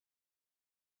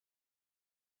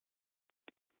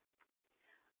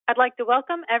I'd like to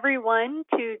welcome everyone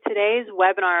to today's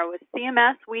webinar with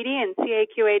CMS, WEDI, and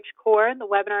CAQH CORE, the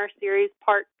webinar series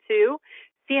Part 2,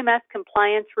 CMS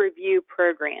Compliance Review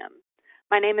Program.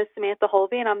 My name is Samantha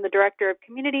Holvey, and I'm the Director of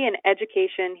Community and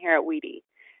Education here at WEDI.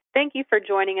 Thank you for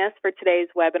joining us for today's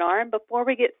webinar. And before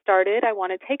we get started, I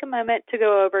want to take a moment to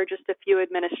go over just a few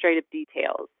administrative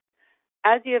details.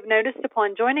 As you have noticed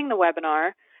upon joining the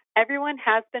webinar, everyone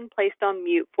has been placed on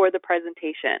mute for the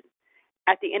presentation.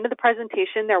 At the end of the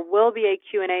presentation, there will be a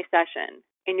Q&A session.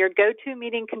 In your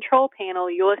GoToMeeting control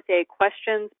panel, you will see a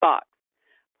questions box.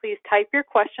 Please type your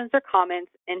questions or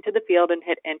comments into the field and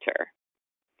hit enter.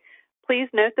 Please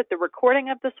note that the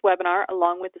recording of this webinar,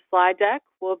 along with the slide deck,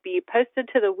 will be posted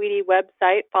to the WEDI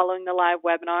website following the live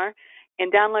webinar,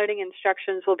 and downloading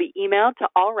instructions will be emailed to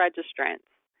all registrants.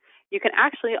 You can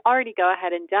actually already go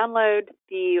ahead and download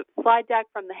the slide deck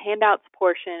from the handouts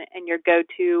portion in your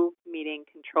GoToMeeting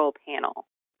control panel.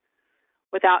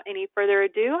 Without any further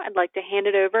ado, I'd like to hand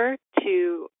it over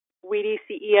to WEDI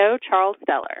CEO Charles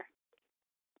Stellar.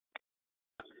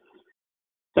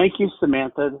 Thank you,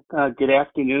 Samantha. Good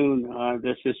afternoon.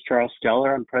 This is Charles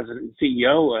Stellar. I'm President and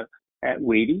CEO at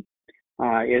WEDI.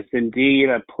 It's indeed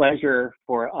a pleasure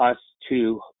for us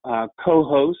to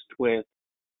co-host with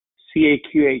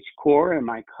CAQH CORE, and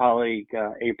my colleague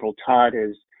April Todd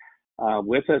is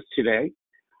with us today.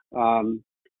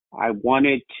 I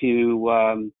wanted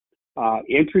to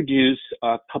introduce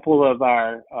a couple of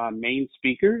our main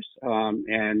speakers,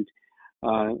 and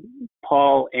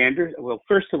Paul Anderson. Well,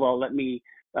 first of all, let me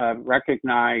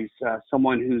recognize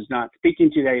someone who's not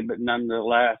speaking today, but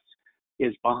nonetheless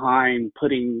is behind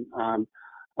putting,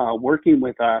 working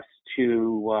with us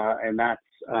to, and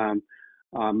that's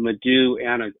Madhu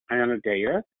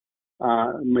Anadaya.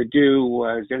 Madhu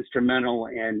was instrumental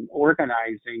in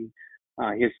organizing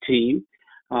his team.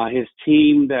 His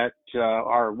team that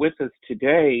are with us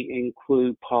today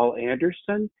include Paul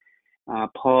Anderson.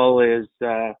 Paul is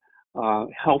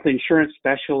health insurance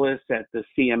specialist at the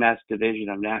CMS Division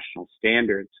of National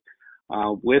Standards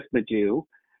with Madhu.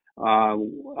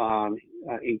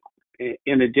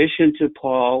 In addition to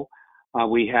Paul,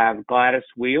 we have Gladys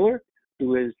Wheeler,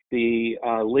 who is the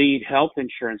lead health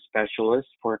insurance specialist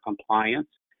for compliance.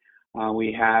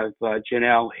 We have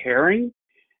Janelle Herring,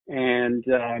 and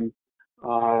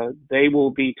they will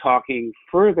be talking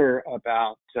further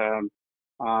about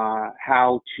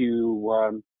how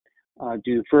to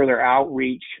do further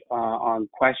outreach on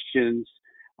questions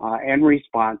and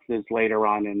responses later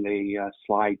on in the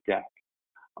slide deck.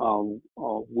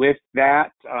 With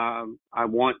that, I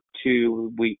want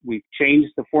to, we've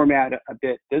changed the format a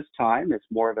bit this time. It's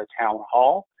more of a town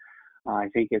hall. I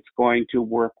think it's going to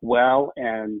work well,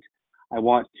 and I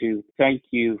want to thank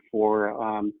you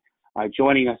for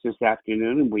joining us this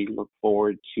afternoon, and we look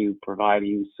forward to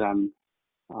providing some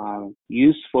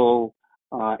useful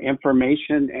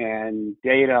information and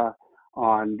data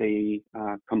on the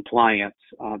compliance,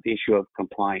 the issue of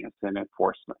compliance and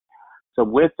enforcement. So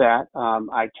with that,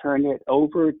 I turn it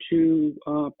over to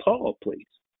Paul, please.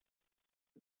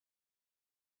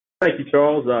 Thank you,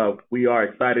 Charles. We are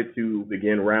excited to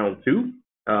begin round 2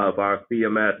 of our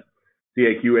CMS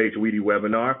CAQH WEDI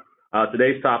webinar.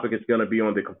 Today's topic is going to be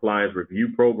on the Compliance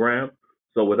Review Program.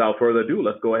 So without further ado,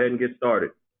 let's go ahead and get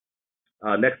started.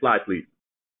 Next slide, please.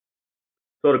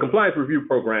 So the Compliance Review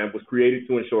Program was created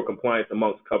to ensure compliance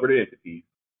amongst covered entities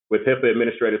with HIPAA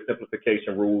Administrative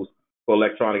Simplification rules for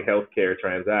electronic healthcare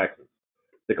transactions.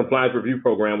 The Compliance Review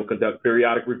Program will conduct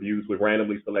periodic reviews with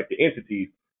randomly selected entities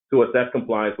to assess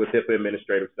compliance with HIPAA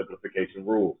Administrative Simplification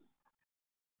rules.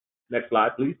 Next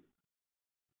slide, please.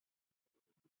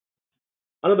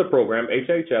 Under the program,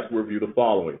 HHS will review the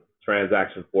following: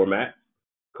 transaction formats,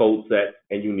 code sets,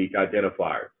 and unique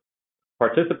identifiers.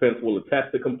 Participants will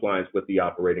attest to compliance with the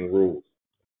operating rules.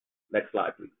 Next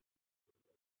slide, please.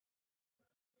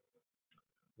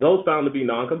 Those found to be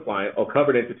non-compliant or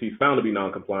covered entities found to be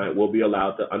non-compliant will be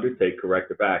allowed to undertake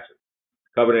corrective action.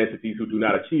 Covered entities who do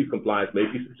not achieve compliance may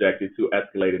be subjected to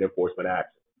escalated enforcement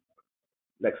action.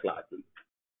 Next slide, please.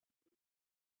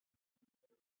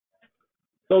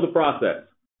 So the process.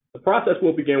 The process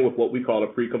will begin with what we call a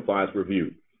pre-compliance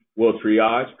review. We'll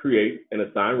triage, create, and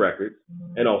assign records,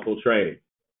 and also training.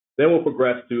 Then we'll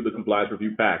progress to the compliance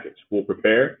review package. We'll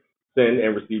prepare, send,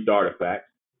 and receive artifacts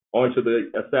onto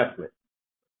the assessment.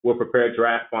 We'll prepare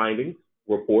draft findings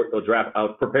report or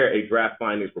prepare a draft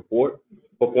findings report,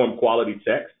 perform quality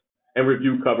checks, and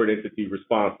review covered entity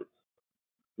responses.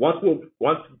 Once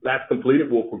that's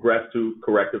completed, we'll progress to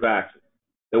corrective action.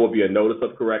 There will be a notice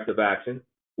of corrective action.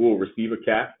 We will receive a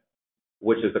CAP,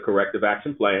 which is a corrective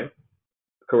action plan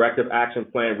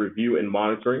review and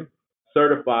monitoring,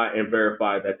 certify and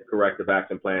verify that the corrective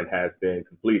action plan has been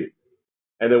completed.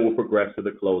 And then we'll progress to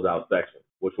the closeout section,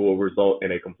 which will result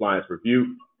in a compliance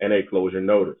review and a closure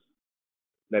notice.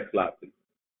 Next slide, please.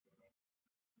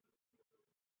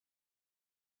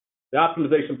 The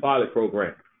Optimization Pilot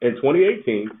Program. In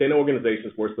 2018, 10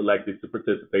 organizations were selected to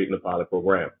participate in the pilot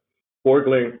program. Four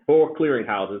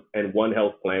clearinghouses and one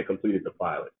health plan completed the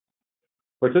pilot.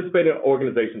 Participating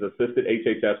organizations assisted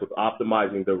HHS with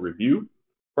optimizing the review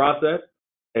process,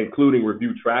 including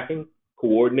review tracking,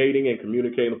 coordinating and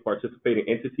communicating with participating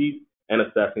entities, and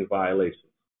assessing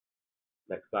violations.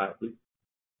 Next slide, please.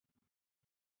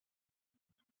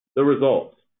 The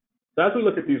results. So as we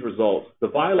look at these results, the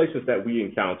violations that we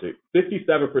encountered,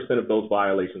 57% of those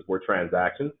violations were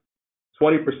transactions,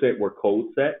 20% were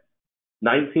code sets,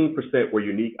 19% were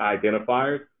unique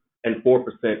identifiers, and 4%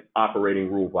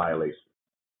 operating rule violations.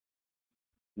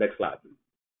 Next slide, please.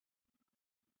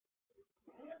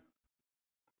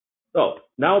 So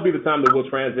now will be the time that we'll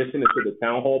transition into the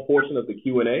town hall portion of the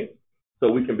Q&A,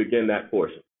 so we can begin that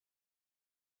portion.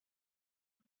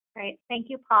 Great, thank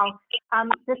you, Paul.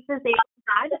 This is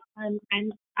Todd.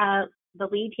 I'm the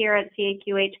lead here at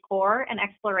CAQH CORE and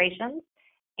Explorations,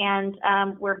 and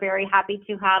we're very happy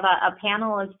to have a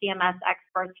panel of CMS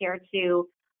experts here to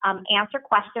answer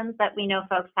questions that we know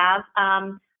folks have.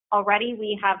 Already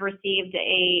we have received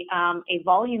a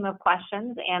volume of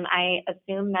questions, and I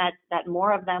assume that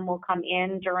more of them will come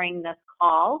in during this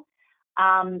call.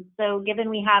 So given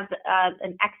we have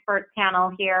an expert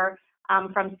panel here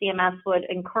from CMS, would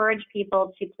encourage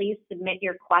people to please submit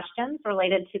your questions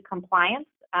related to compliance,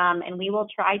 and we will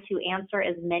try to answer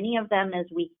as many of them as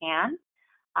we can.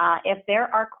 If there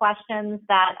are questions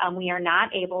that we are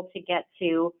not able to get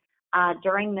to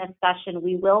during this session,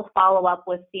 we will follow up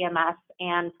with CMS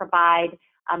and provide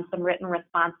some written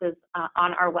responses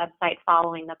on our website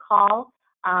following the call,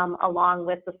 along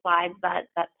with the slides that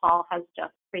Paul has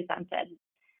just presented.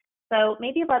 So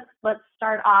maybe let's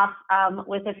start off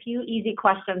with a few easy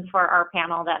questions for our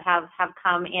panel that have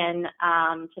come in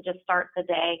to just start the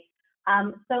day.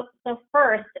 So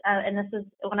first, and this is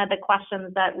one of the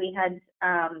questions that we had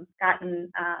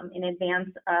gotten in advance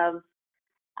of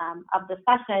the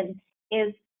session,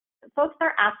 is folks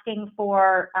are asking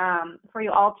for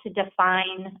you all to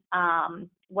define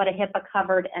what a HIPAA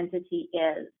covered entity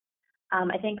is.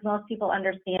 I think most people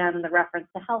understand the reference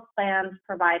to health plans,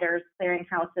 providers,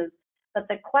 clearinghouses, but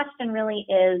the question really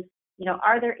is,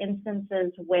 are there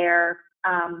instances where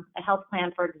a health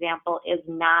plan, for example, is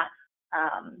not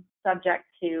subject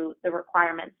to the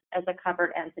requirements as a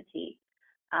covered entity?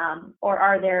 Or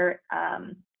are there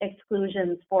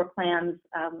exclusions for plans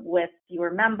with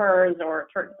fewer members or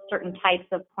certain types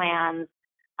of plans,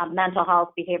 mental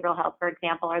health, behavioral health, for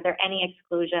example? Are there any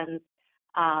exclusions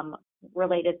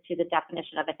related to the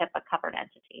definition of a HIPAA covered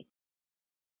entity?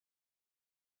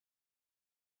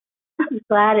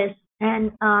 Gladys,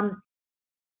 and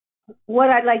what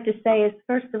I'd like to say is,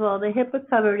 first of all, the HIPAA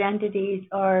covered entities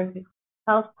are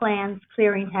health plans,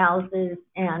 clearinghouses,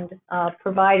 and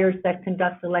providers that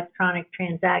conduct electronic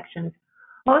transactions.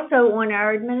 Also, on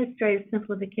our Administrative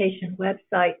Simplification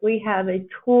website, we have a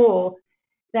tool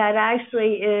that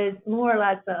actually is more or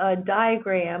less a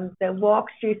diagram that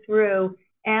walks you through,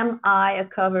 am I a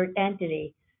covered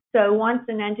entity? So once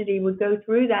an entity would go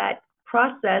through that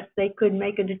process, they could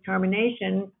make a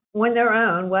determination on their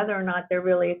own whether or not they're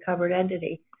really a covered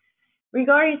entity.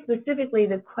 Regarding specifically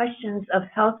the questions of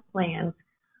health plans,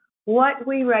 what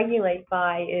we regulate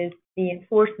by is the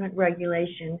enforcement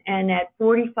regulation, and at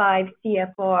 45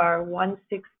 CFR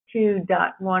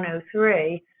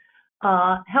 162.103,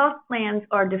 health plans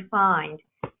are defined.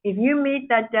 If you meet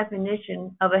that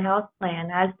definition of a health plan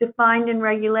as defined in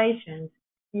regulations,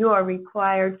 you are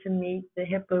required to meet the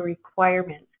HIPAA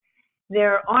requirements.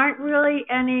 There aren't really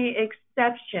any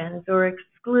exceptions or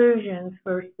exclusions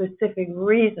for specific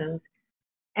reasons.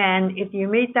 And if you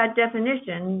meet that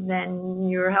definition, then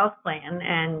you're a health plan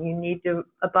and you need to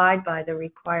abide by the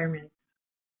requirements.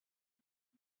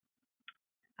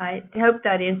 I hope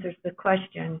that answers the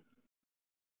question.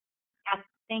 Yes,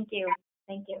 thank you.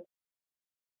 Thank you.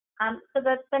 So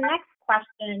the next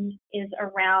question is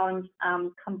around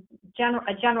a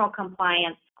general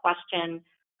compliance question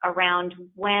around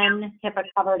when HIPAA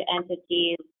covered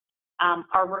entities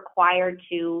are required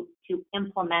to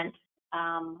implement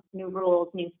new rules,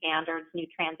 new standards, new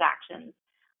transactions.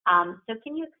 So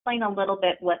can you explain a little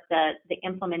bit what the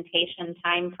implementation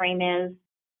time frame is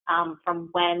from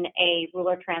when a rule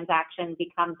or transaction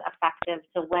becomes effective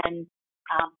to when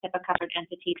HIPAA covered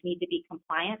entities need to be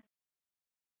compliant?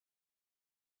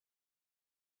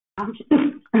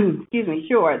 Excuse me,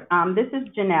 sure. This is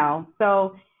Janelle.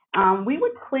 So We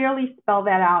would clearly spell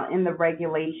that out in the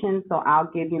regulations. So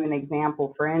I'll give you an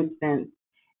example. For instance,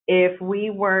 if we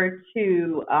were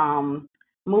to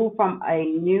move from a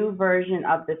new version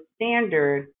of the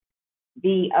standard,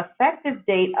 the effective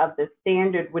date of the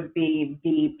standard would be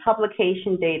the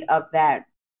publication date of that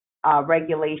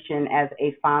regulation as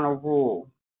a final rule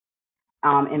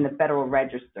in the Federal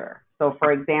Register. So,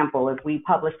 for example, if we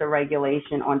published a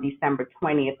regulation on December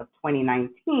 20th of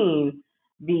 2019,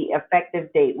 the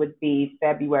effective date would be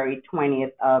February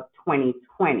 20th of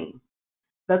 2020.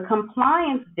 The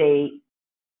compliance date,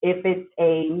 if it's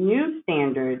a new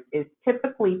standard, is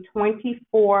typically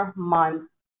 24 months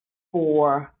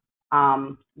for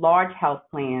large health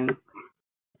plans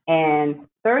and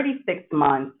 36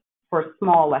 months for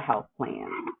smaller health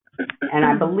plans. And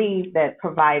I believe that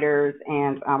providers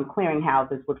and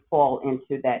clearinghouses would fall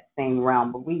into that same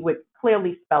realm, but we would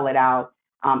clearly spell it out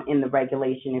in the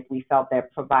regulation if we felt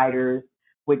that providers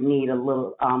would need a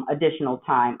little additional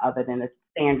time other than a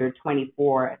standard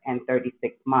 24 and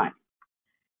 36 months.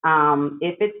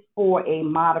 If it's for a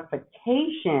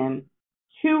modification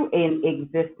to an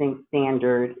existing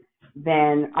standard,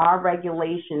 then our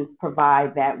regulations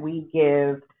provide that we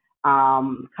give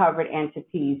covered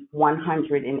entities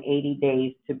 180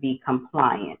 days to be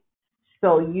compliant.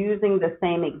 So using the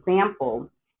same example,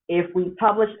 if we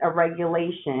publish a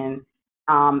regulation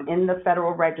in the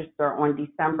Federal Register on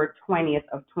December 20th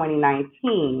of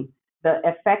 2019, the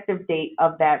effective date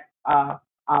of that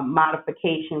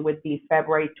modification would be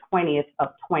February 20th of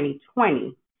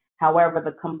 2020. However,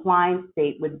 the compliance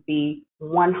date would be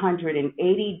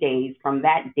 180 days from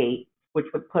that date, which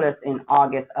would put us in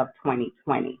August of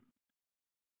 2020.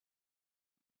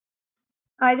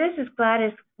 Hi, this is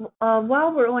Gladys.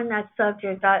 While we're on that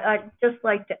subject, I'd just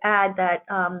like to add that,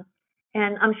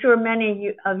 and I'm sure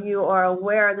many of you are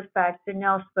aware of the fact that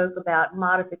Nell spoke about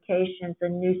modifications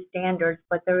and new standards,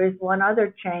 but there is one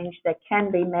other change that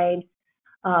can be made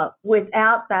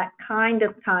without that kind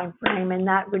of time frame, and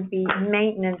that would be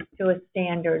maintenance to a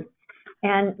standard.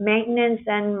 And maintenance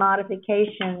and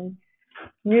modification,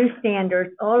 new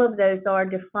standards, all of those are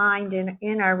defined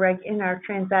in our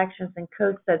transactions and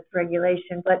code sets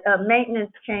regulation. But a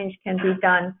maintenance change can be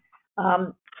done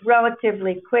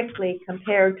relatively quickly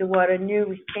compared to what a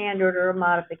new standard or a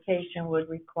modification would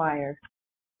require.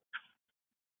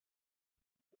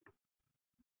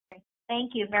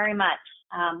 Thank you very much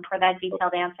for that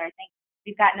detailed answer. I think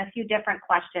we've gotten a few different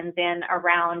questions in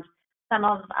around some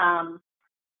of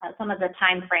the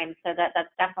time frames, so that's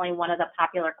definitely one of the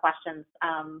popular questions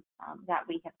that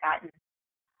we have gotten.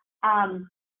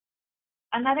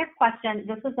 Another question,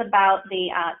 this is about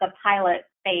the pilot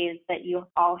phase that you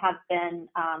all have been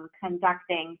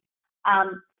conducting.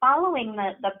 Following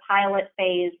the pilot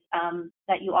phase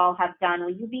that you all have done,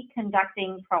 will you be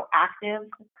conducting proactive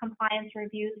compliance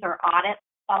reviews or audits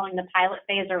following the pilot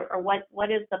phase, or what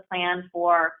is the plan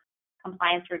for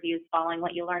compliance reviews following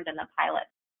what you learned in the pilot?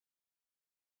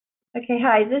 Okay,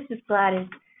 hi, this is Gladys.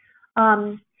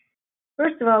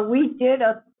 First of all, we did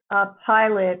a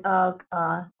pilot of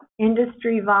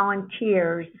industry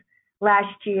volunteers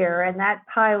last year, and that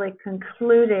pilot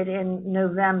concluded in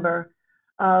November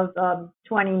of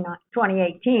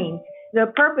 2018.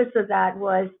 The purpose of that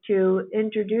was to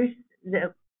introduce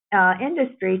the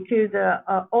industry to the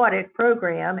audit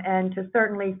program, and to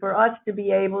certainly for us to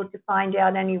be able to find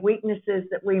out any weaknesses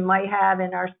that we might have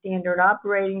in our standard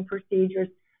operating procedures.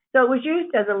 So it was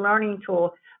used as a learning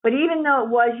tool. But even though it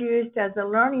was used as a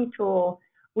learning tool,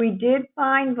 we did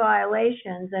find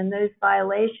violations, and those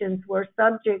violations were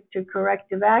subject to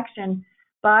corrective action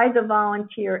by the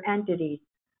volunteer entities.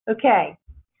 Okay,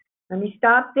 let me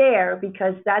stop there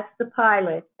because that's the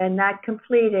pilot, and that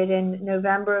completed in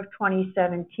November of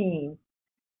 2017.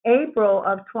 April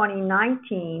of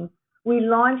 2019, we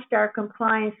launched our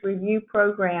compliance review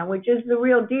program, which is the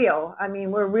real deal. I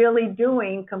mean, we're really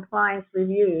doing compliance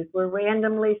reviews. We're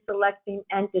randomly selecting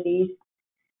entities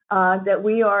that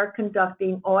we are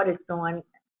conducting audits on.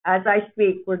 As I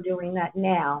speak, we're doing that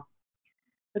now.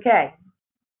 Okay,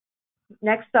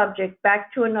 next subject,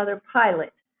 back to another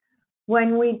pilot.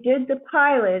 When we did the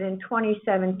pilot in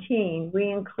 2017, we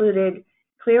included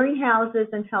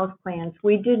clearinghouses and health plans.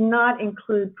 We did not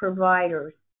include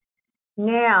providers.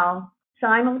 Now,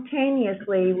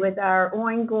 simultaneously with our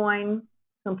ongoing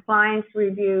compliance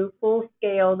review,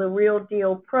 full-scale, the real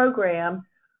deal program,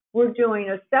 we're doing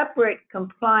a separate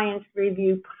compliance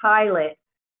review pilot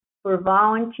for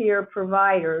volunteer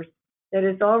providers that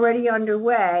is already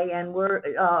underway, and we're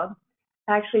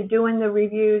actually doing the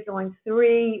reviews on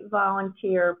 3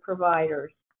 volunteer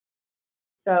providers.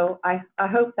 So I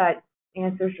hope that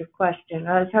answers your question.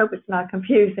 I hope it's not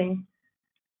confusing.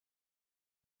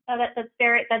 No, that's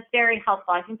very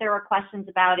helpful. I think there were questions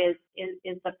about is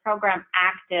the program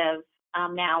active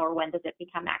now, or when does it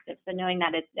become active? So knowing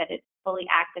that it's fully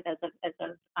active as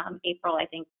of April, I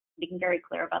think being very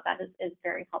clear about that is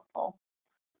very helpful.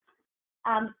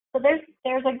 So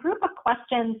there's a group of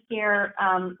questions here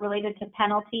related to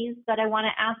penalties that I want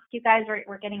to ask you guys.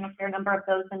 We're getting a fair number of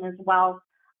those in as well.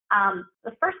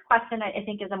 The first question I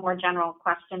think is a more general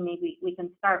question. Maybe we can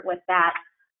start with that.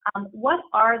 What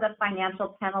are the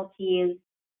financial penalties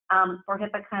for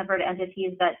HIPAA-covered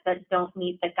entities that don't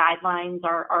meet the guidelines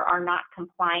or are not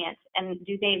compliant? And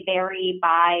do they vary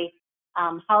by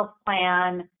health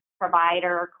plan,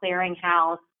 provider,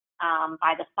 clearinghouse,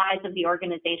 by the size of the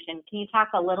organization? Can you talk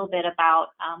a little bit about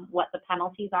what the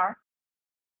penalties are?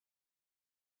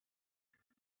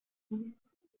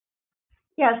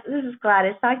 Yes, this is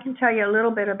Gladys. I can tell you a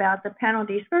little bit about the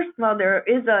penalties. First of all, there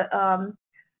is a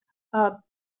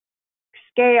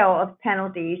scale of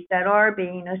penalties that are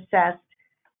being assessed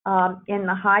in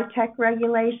the high-tech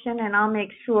regulation, and I'll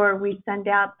make sure we send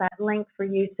out that link for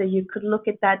you so you could look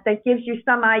at that. That gives you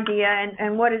some idea,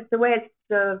 and what is the way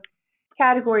the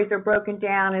categories are broken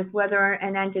down is whether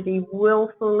an entity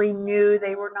willfully knew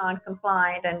they were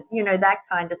non-compliant, and that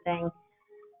kind of thing.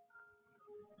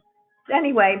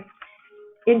 Anyway,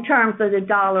 in terms of the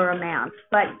dollar amounts,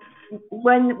 but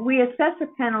when we assess a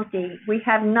penalty, we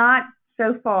have not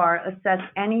so far assessed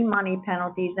any money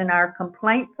penalties in our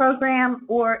complaint program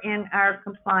or in our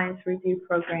compliance review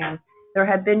program. There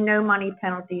have been no money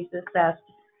penalties assessed.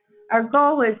 Our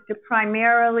goal is to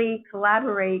primarily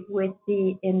collaborate with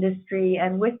the industry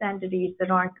and with entities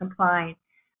that aren't compliant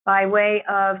by way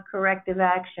of corrective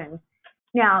action.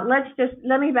 Now,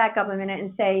 let me back up a minute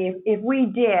and say if we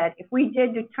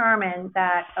did determine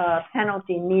that a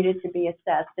penalty needed to be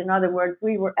assessed, in other words,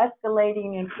 we were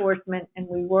escalating enforcement and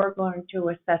we were going to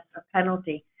assess a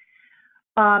penalty.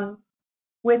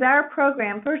 With our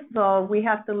program, first of all, we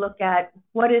have to look at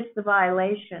what is the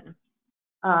violation.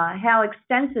 How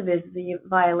extensive is the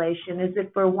violation? Is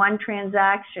it for one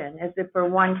transaction? Is it for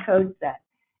one code set?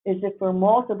 Is it for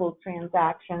multiple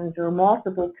transactions or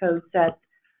multiple code sets?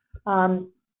 The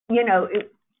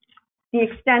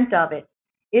extent of it.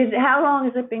 How long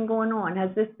has it been going on?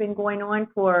 Has this been going on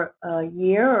for a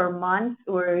year or months,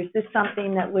 or is this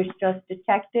something that was just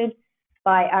detected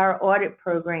by our audit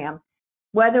program?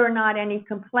 Whether or not any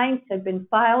complaints have been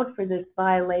filed for this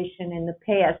violation in the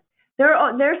past.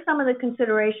 There's some of the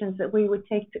considerations that we would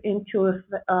take into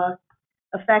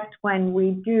effect when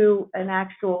we do an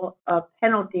actual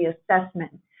penalty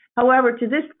assessment. However, to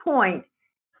this point,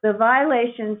 the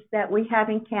violations that we have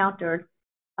encountered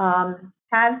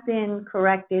have been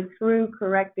corrected through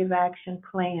corrective action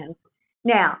plans.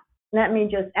 Now, let me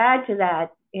just add to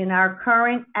that, in our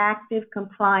current active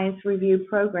compliance review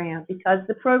program, because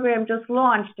the program just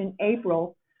launched in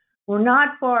April, we're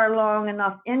not far long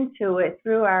enough into it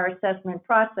through our assessment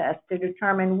process to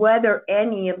determine whether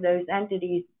any of those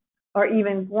entities are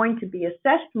even going to be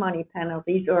assessed money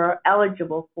penalties or are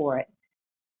eligible for it.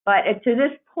 But to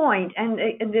this point, and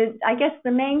I guess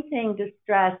the main thing to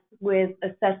stress with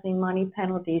assessing money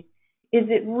penalties is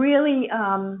it really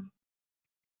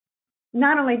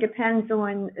not only depends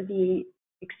on the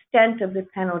extent of the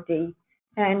penalty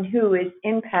and who is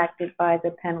impacted by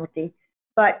the penalty,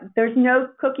 but there's no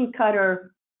cookie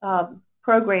cutter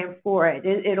program for it.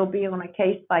 It'll be on a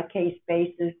case-by-case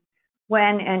basis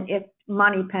when and if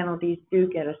money penalties do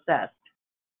get assessed.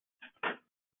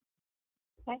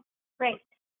 Okay, great.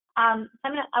 I'm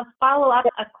going to follow up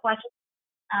a question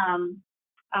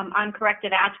on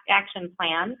corrective action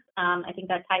plans. I think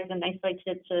that ties in nicely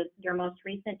to your most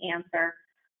recent answer.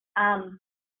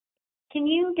 Can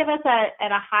you give us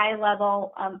at a high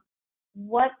level,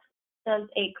 what does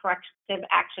a corrective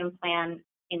action plan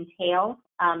entail?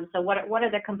 So what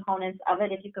are the components of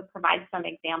it? If you could provide some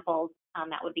examples,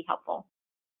 that would be helpful.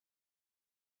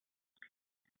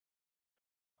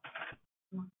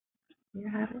 You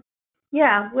have it?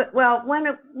 Yeah, well, when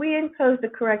we impose the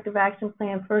corrective action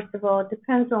plan, first of all, it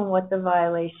depends on what the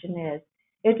violation is.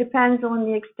 It depends on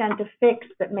the extent of fix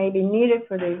that may be needed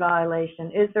for the violation.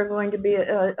 Is there going to be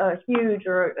a huge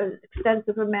or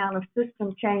extensive amount of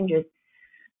system changes?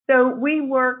 So we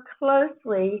work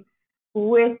closely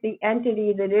with the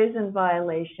entity that is in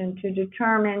violation to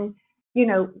determine,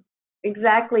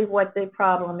 exactly what the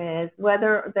problem is,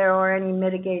 whether there are any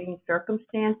mitigating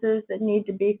circumstances that need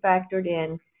to be factored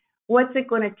in, what's it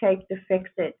going to take to fix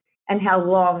it, and how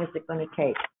long is it going to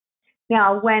take.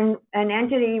 Now, when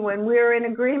we're in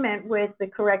agreement with the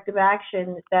corrective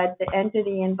action that the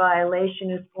entity in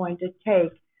violation is going to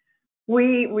take,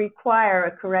 we require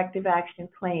a corrective action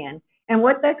plan. And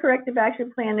what that corrective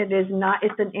action plan it is not,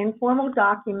 it's an informal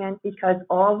document because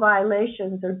all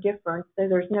violations are different, so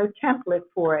there's no template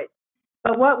for it.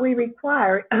 But what we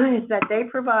require is that they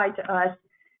provide to us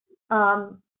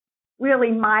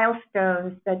really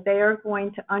milestones that they are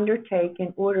going to undertake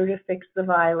in order to fix the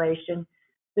violation,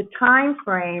 the time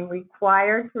frame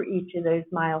required for each of those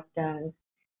milestones,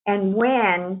 and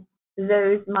when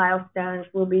those milestones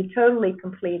will be totally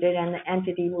completed and the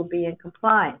entity will be in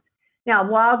compliance. Now,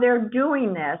 while they're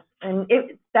doing this, and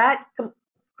that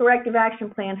corrective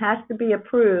action plan has to be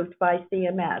approved by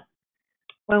CMS.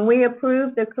 When we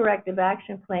approve the corrective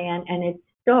action plan and it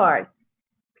starts,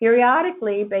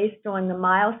 periodically, based on the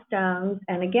milestones,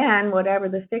 and again, whatever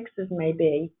the fixes may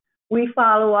be, we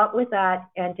follow up with that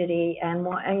entity and,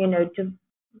 to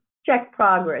check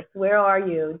progress. Where are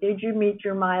you? Did you meet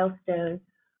your milestones?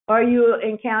 Are you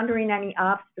encountering any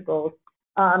obstacles?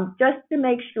 Just to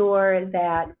make sure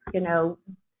that,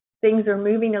 things are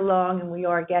moving along and we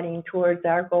are getting towards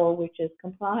our goal, which is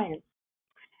compliance.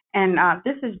 And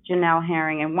this is Janelle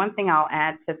Herring, and one thing I'll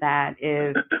add to that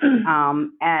is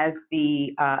as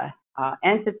the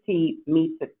entity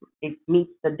meets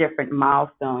the different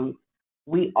milestones,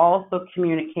 we also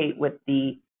communicate with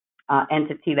the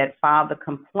entity that filed the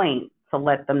complaint to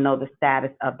let them know the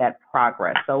status of that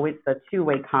progress. So it's a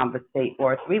two-way conversation,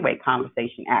 or a three-way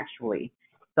conversation, actually.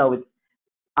 So it's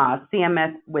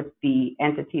CMS with the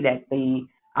entity that the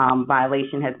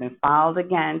violation has been filed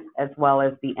against, as well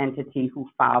as the entity who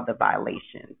filed the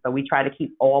violation. So we try to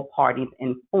keep all parties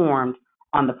informed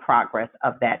on the progress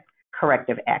of that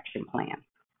corrective action plan.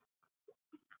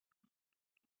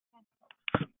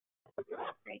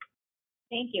 Great.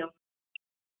 Thank you.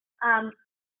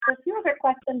 So a few other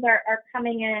questions are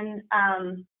coming in.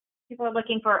 People are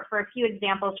looking for a few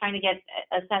examples, trying to get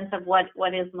a sense of what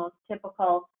is most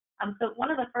typical. So one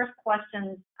of the first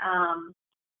questions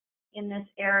in this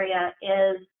area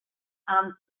is,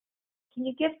 can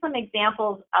you give some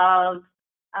examples of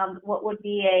what would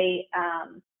be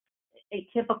a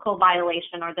typical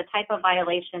violation, or the type of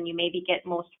violation you maybe get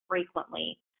most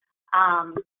frequently?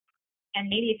 And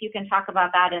maybe if you can talk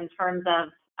about that in terms of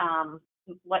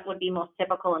what would be most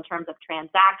typical in terms of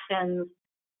transactions,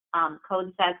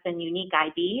 code sets, and unique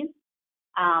IDs.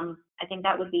 I think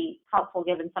that would be helpful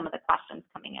given some of the questions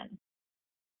coming in.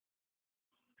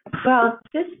 Well,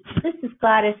 this is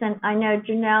Gladys, and I know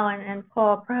Janelle and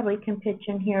Paul probably can pitch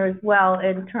in here as well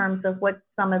in terms of what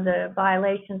some of the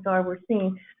violations are we're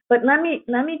seeing. But let me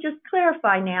just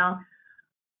clarify now.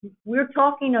 We're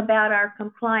talking about our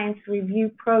compliance review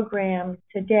program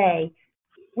today.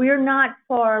 We're not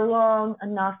far along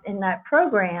enough in that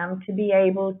program to be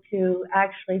able to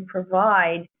actually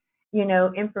provide,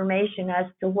 information as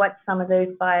to what some of those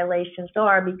violations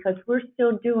are, because we're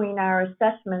still doing our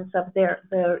assessments of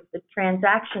the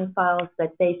transaction files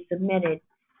that they submitted.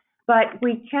 But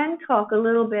we can talk a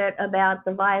little bit about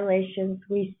the violations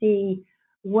we see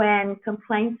when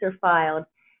complaints are filed.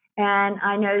 And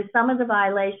I know some of the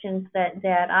violations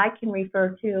that I can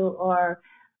refer to are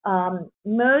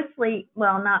mostly,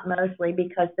 well, not mostly,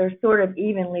 because they're sort of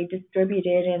evenly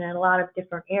distributed in a lot of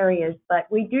different areas, but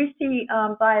we do see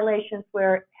violations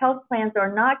where health plans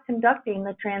are not conducting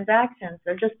the transactions.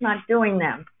 They're just not doing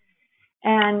them.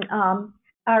 And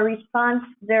their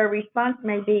response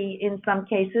may be, in some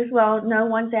cases, well, no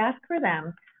one's asked for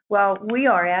them. Well, we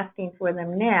are asking for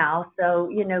them now,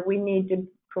 so, we need to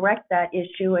correct that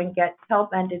issue and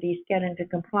help entities get into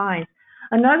compliance.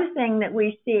 Another thing that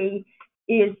we see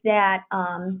is that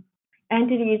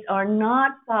entities are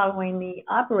not following the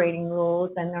operating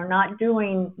rules, and they're not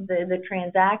doing the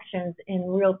transactions in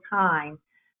real time.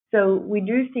 So we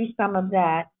do see some of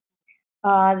that.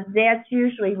 That's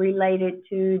usually related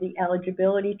to the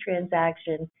eligibility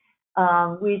transaction.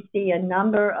 We see a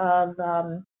number of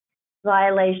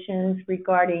violations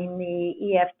regarding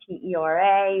the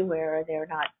EFT-ERA, where they're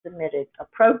not submitted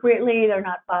appropriately, they're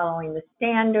not following the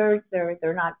standards,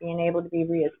 they're not being able to be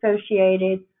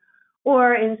reassociated,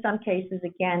 or in some cases,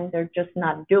 again, they're just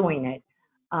not doing it.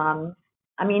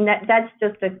 That's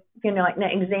just an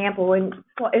example. And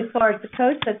as far as the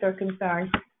code sets are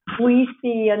concerned, we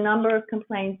see a number of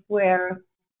complaints where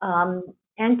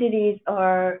entities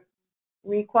are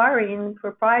requiring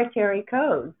proprietary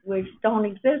codes, which don't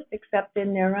exist except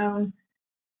in their own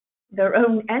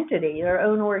entity, their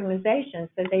own organization.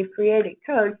 So they've created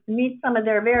codes to meet some of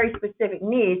their very specific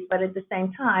needs, but at the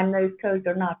same time, those codes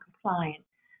are not compliant.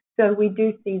 So we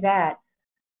do see that.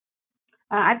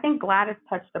 I think Gladys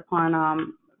touched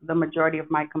upon the majority of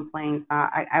my complaints.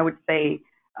 I would say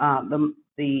the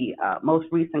most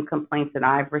recent complaints that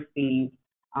I've received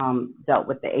dealt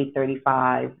with the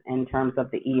 835 in terms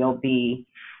of the EOB,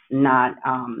 not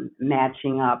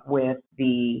matching up with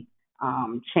the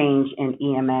change in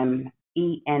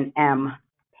E&M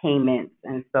payments,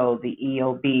 and so the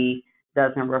EOB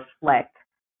doesn't reflect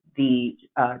the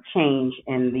change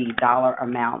in the dollar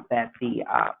amount that the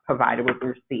provider would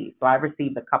receive. So I've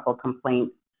received a couple of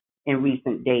complaints in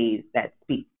recent days that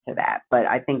speak to that, but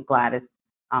I think Gladys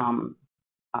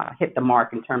hit the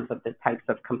mark in terms of the types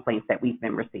of complaints that we've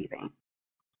been receiving.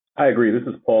 I agree. This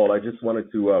is Paul. I just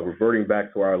wanted to, reverting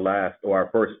back to our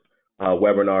first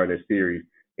webinar in this series,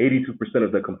 82%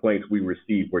 of the complaints we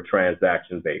received were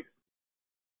transaction-based.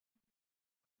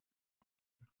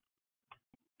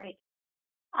 Great.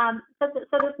 So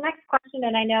this next question,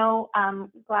 and I know,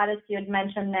 Gladys, you had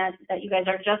mentioned that you guys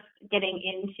are just getting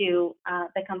into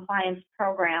the compliance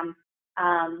program.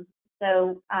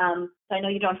 So I know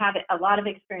you don't have a lot of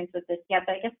experience with this yet,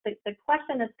 but I guess the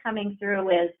question that's coming through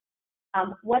is,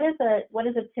 what is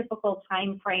a typical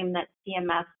time frame that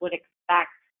CMS would expect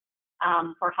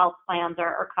for health plans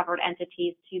or covered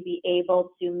entities to be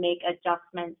able to make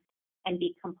adjustments and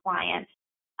be compliant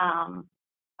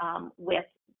with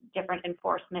different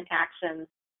enforcement actions?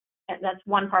 And that's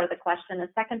one part of the question. The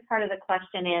second part of the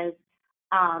question is,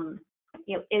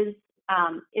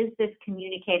 is this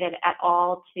communicated at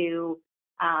all to,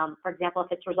 for example,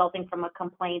 if it's resulting from a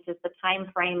complaint, is the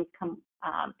time frame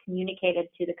communicated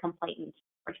to the complainant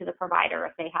or to the provider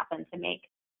if they happen to make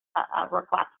a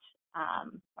request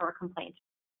or a complaint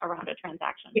around a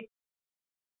transaction?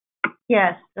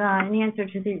 Yes, in answer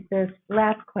to this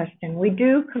last question, we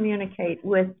do communicate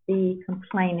with the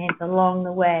complainant along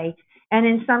the way. And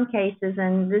in some cases,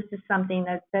 and this is something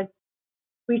that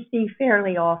we see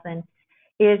fairly often,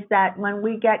 is that when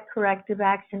we get corrective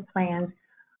action plans,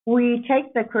 we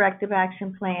take the corrective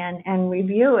action plan and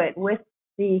review it with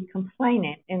the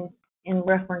complainant in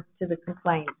reference to the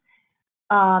complaint.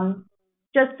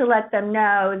 Just to let them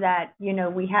know that,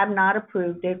 we have not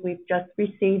approved it. We've just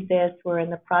received this. We're in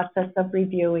the process of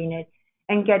reviewing it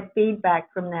and get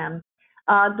feedback from them.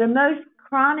 The most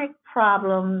chronic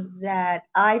problem that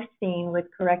I've seen with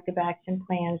corrective action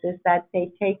plans is that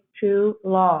they take too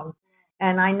long.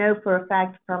 And I know for a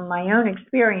fact from my own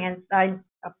experience,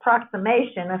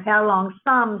 approximation of how long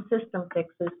some system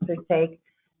fixes could take,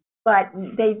 but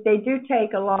they do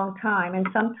take a long time, and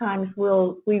sometimes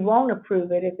we won't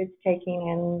approve it if it's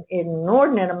taking an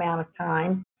inordinate amount of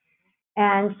time,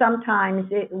 and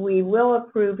sometimes we will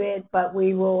approve it, but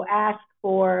we will ask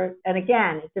for, and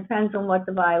again, it depends on what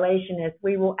the violation is,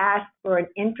 we will ask for an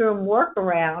interim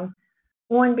workaround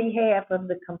on behalf of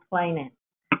the complainant.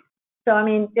 So,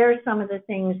 there are some of the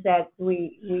things that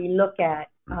we look at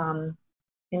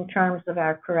in terms of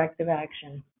our corrective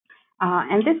action.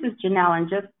 And this is Janelle, and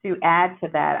just to add to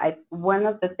that, one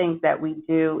of the things that we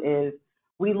do is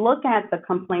we look at the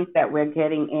complaints that we're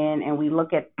getting in, and we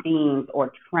look at themes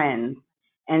or trends.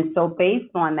 And so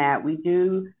based on that, we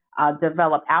do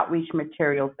develop outreach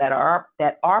materials that are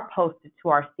posted to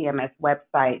our CMS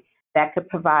website that could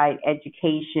provide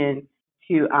education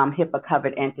to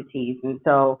HIPAA-covered entities. And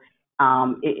so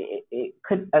it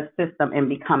could assist them in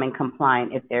becoming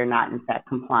compliant if they're not, in fact,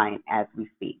 compliant as we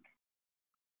speak.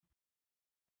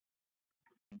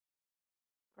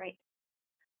 Great.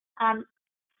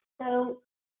 So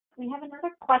we have another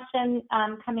question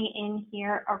coming in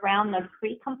here around the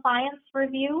pre-compliance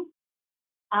review.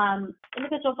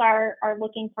 Individuals are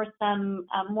looking for some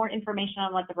more information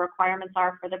on what the requirements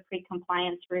are for the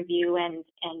pre-compliance review and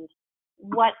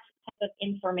what type of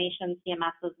information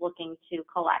CMS is looking to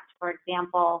collect. For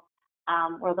example,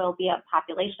 where there'll be a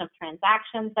population of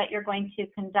transactions that you're going to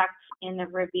conduct in the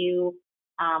review.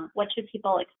 What should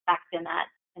people expect in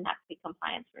that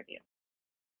pre-compliance review?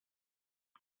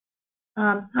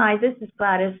 Hi, this is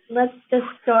Gladys. Let's just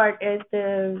start at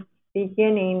the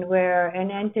beginning where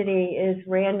an entity is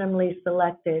randomly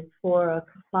selected for a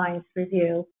compliance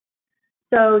review.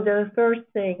 So the first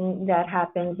thing that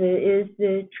happens is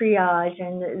the triage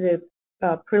and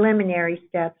the preliminary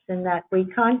steps, in that we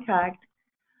contact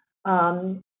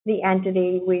the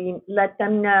entity. We let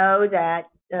them know that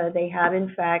they have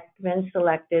in fact been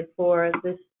selected for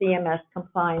the CMS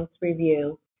compliance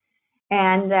review,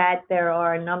 and that there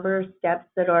are a number of steps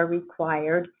that are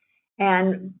required.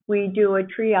 And we do a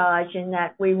triage in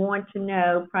that we want to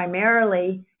know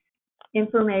primarily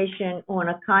information on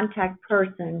a contact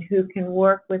person who can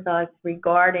work with us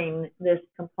regarding this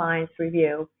compliance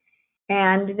review.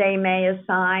 And they may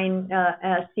assign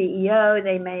a CEO,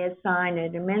 they may assign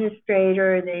an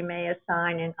administrator, they may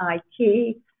assign an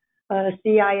IT, a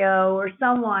CIO, or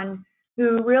someone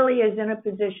who really is in a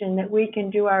position that we can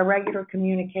do our regular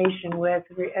communication with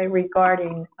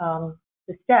regarding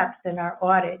the steps in our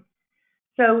audit.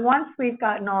 So once we've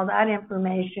gotten all that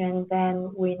information,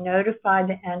 then we notify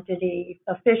the entity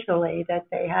officially that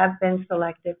they have been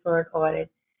selected for an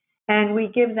audit, and we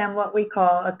give them what we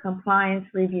call a compliance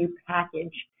review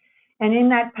package. And in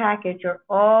that package are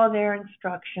all their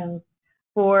instructions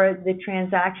for the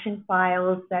transaction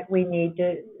files that we need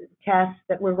to test,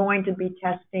 that we're going to be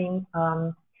testing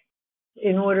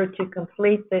in order to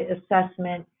complete the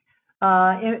assessment.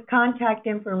 Contact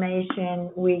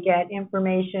information, we get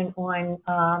information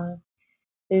on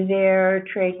their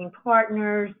trading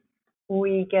partners,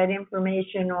 we get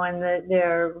information on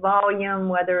their volume,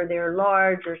 whether they're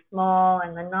large or small,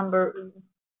 and the number,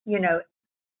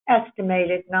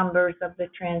 estimated numbers of the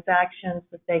transactions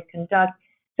that they conduct.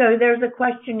 So there's a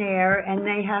questionnaire, and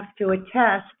they have to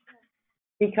attest,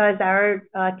 because our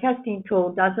testing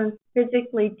tool doesn't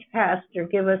physically test or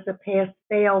give us a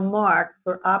pass-fail mark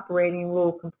for operating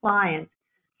rule compliance.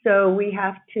 So we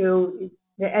have to,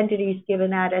 the entities give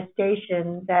an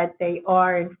attestation that they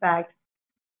are in fact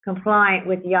compliant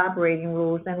with the operating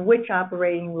rules, and which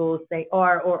operating rules they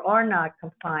are or are not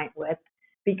compliant with,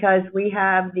 because we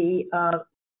have the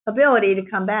ability to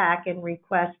come back and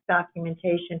request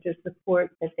documentation to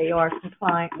support that they are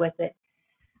compliant with it.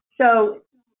 So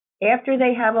after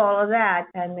they have all of that,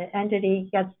 and the entity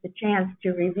gets the chance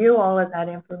to review all of that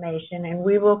information, and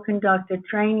we will conduct a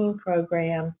training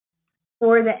program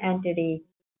for the entity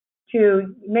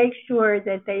to make sure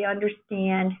that they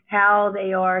understand how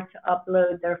they are to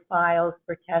upload their files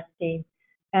for testing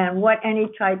and what any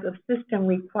type of system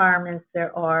requirements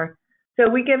there are. So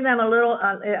we give them a little,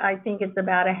 I think it's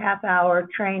about a half-hour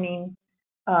training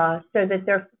so that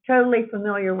they're totally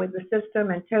familiar with the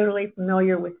system and totally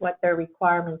familiar with what their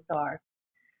requirements are.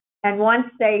 And once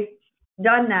they've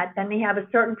done that, then they have a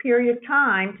certain period of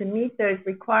time to meet those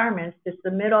requirements, to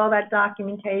submit all that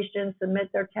documentation, submit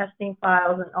their testing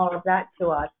files and all of that to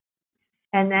us.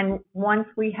 And then once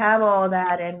we have all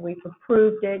that and we've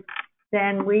approved it,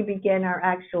 then we begin our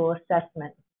actual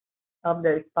assessment of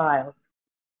those files.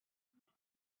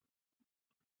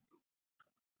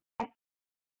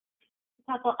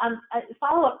 A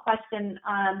follow-up question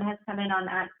has come in on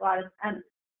that, Gladys.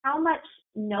 How much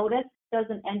notice does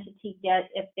an entity get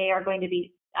if they are going to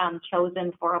be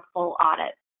chosen for a full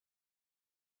audit?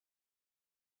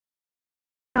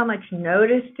 How much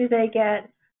notice do they get?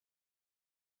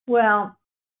 Well,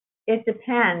 it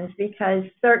depends, because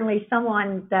certainly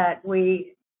someone that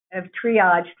we have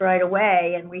triaged right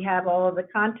away, and we have all of the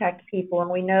contact people, and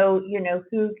we know,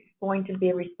 who's going to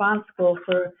be responsible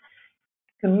for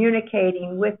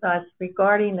communicating with us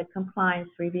regarding the compliance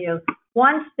review.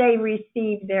 Once they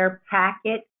receive their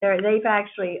packet, they've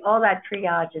actually, all that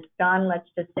triage is done, let's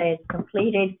just say it's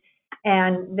completed,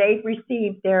 and they've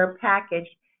received their package,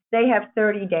 they have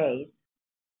 30 days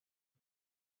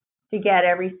to get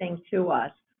everything to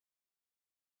us.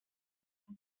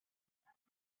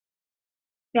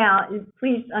 Now,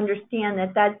 please understand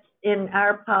that that's in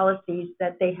our policies,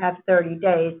 that they have 30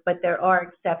 days, but there are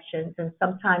exceptions, and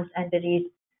sometimes entities,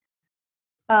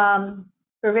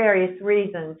 for various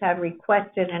reasons, have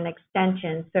requested an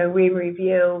extension. So we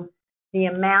review the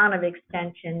amount of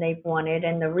extension they've wanted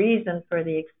and the reason for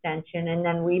the extension, and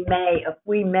then we may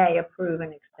approve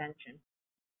an extension.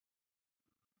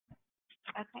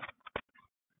 Okay.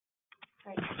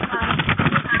 Great.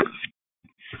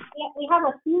 We have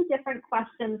a few different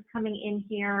questions coming in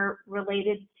here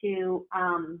related to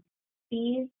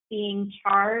fees being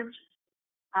charged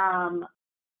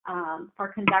for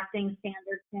conducting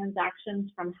standard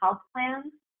transactions from health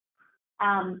plans.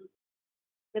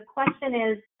 The question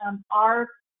is, are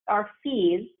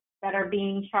fees that are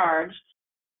being charged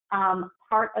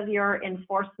part of your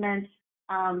enforcement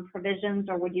provisions,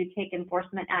 or would you take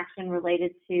enforcement action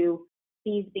related to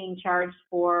fees being charged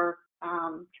for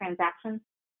transactions?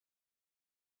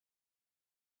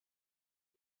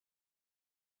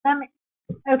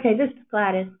 Okay, this is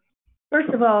Gladys. First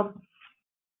of all,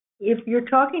 if you're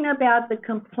talking about the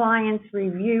compliance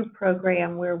review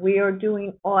program where we are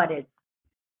doing audits,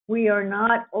 we are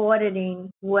not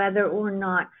auditing whether or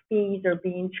not fees are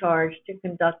being charged to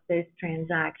conduct those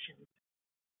transactions.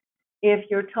 If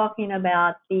you're talking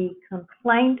about the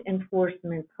complaint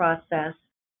enforcement process,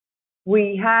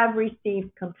 we have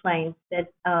received complaints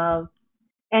that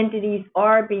entities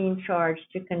are being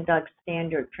charged to conduct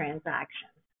standard transactions.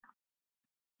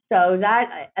 So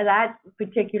that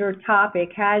particular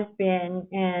topic has been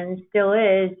and still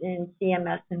is in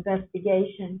CMS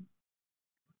investigation.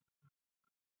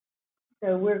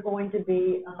 So we're going to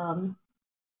be,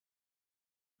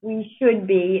 we should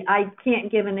be, I can't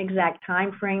give an exact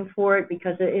time frame for it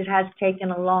because it has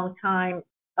taken a long time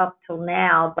up till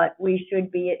now, but we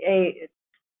should be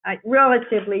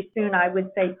relatively soon, I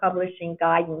would say, publishing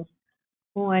guidance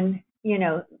on,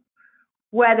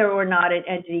 whether or not an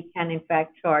entity can in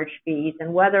fact charge fees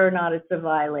and whether or not it's a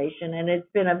violation. And it's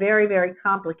been a very, very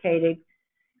complicated,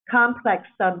 complex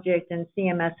subject, and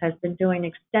CMS has been doing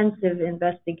extensive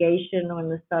investigation on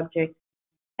the subject.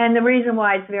 And the reason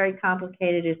why it's very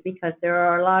complicated is because there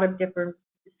are a lot of different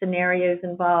scenarios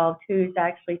involved: who's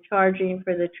actually charging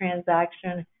for the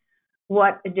transaction,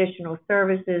 what additional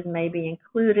services may be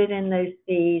included in those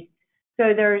fees.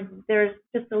 So there's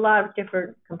just a lot of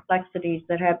different complexities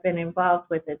that have been involved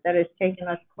with it that has taken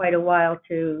us quite a while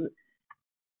to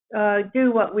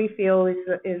do what we feel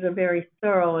is a very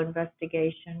thorough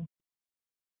investigation.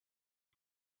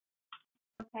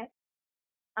 Okay.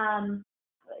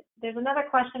 There's another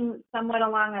question somewhat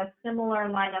along a similar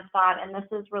line of thought, and this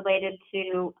is related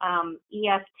to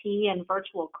EFT and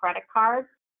virtual credit cards.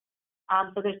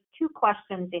 So there's two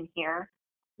questions in here.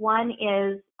 One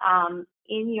is,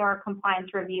 in your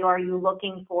compliance review, are you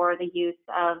looking for the use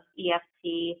of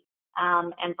EFT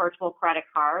and virtual credit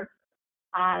cards?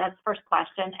 That's the first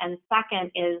question. And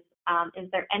second is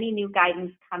there any new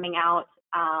guidance coming out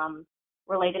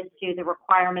related to the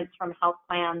requirements from health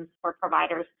plans for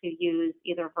providers to use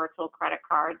either virtual credit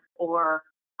cards or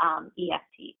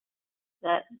EFT?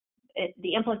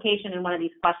 The implication in one of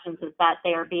these questions is that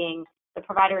the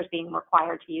provider is being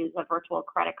required to use a virtual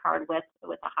credit card with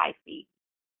a high fee.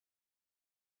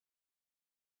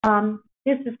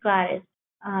 This is Gladys.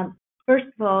 First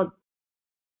of all,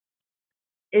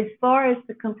 as far as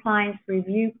the compliance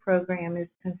review program is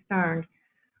concerned,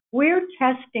 we're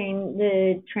testing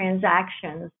the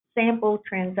transactions, sample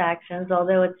transactions,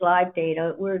 although it's live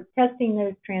data. We're testing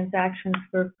those transactions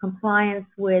for compliance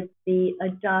with the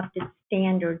adopted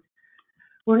standards.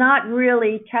 We're not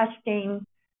really testing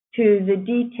to the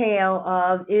detail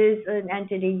of, is an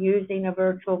entity using a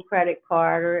virtual credit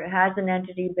card, or has an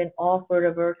entity been offered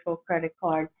a virtual credit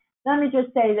card. Let me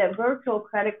just say that virtual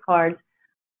credit cards,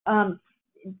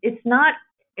 it's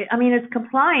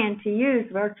compliant to use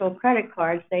virtual credit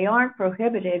cards. They aren't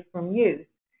prohibited from use.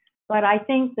 But I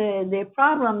think the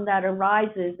problem that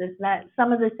arises is that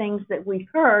some of the things that we've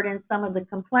heard and some of the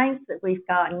complaints that we've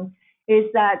gotten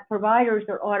is that providers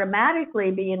are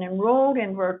automatically being enrolled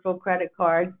in virtual credit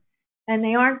cards, and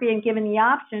they aren't being given the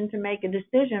option to make a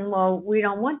decision, well, we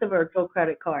don't want the virtual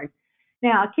credit card.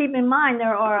 Now, keep in mind,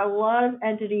 there are a lot of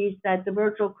entities that the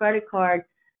virtual credit card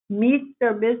meets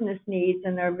their business needs,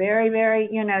 and they're very, very,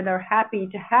 they're happy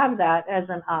to have that as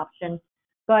an option.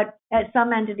 But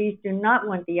some entities do not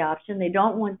want the option. They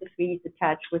don't want the fees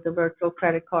attached with a virtual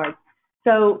credit card.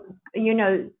 So,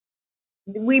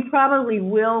 we probably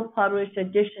will publish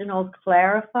additional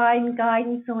clarifying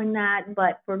guidance on that.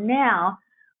 But for now,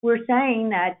 we're saying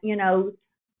that, in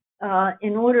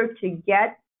order to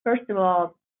get, first of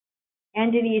all,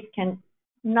 entities can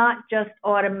not just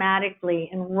automatically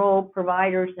enroll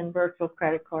providers in virtual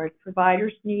credit cards.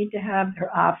 Providers need to have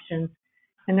their options,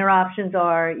 and their options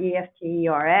are EFT,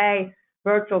 ERA,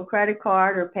 virtual credit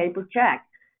card, or paper check.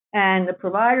 And the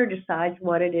provider decides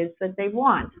what it is that they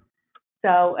want.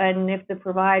 So, and if the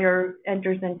provider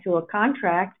enters into a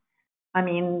contract,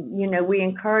 we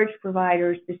encourage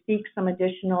providers to seek some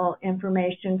additional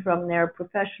information from their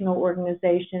professional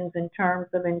organizations in terms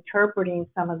of interpreting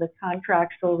some of the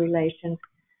contractual relations,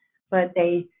 but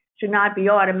they should not be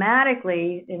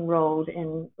automatically enrolled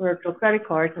in virtual credit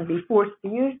cards and be forced to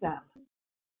use them.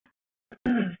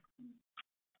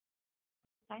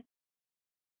 Okay,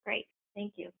 great,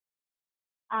 thank you.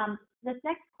 This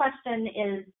next question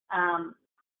is,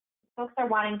 folks are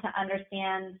wanting to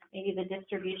understand maybe the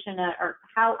distribution or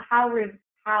how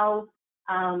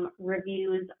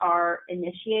reviews are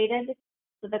initiated.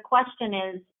 So the question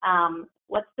is,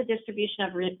 what's the distribution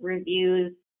of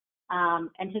reviews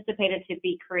anticipated to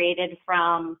be created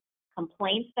from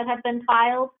complaints that have been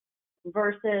filed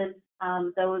versus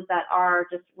those that are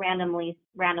just randomly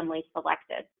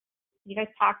selected? Can you guys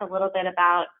talk a little bit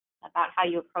about how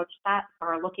you approach that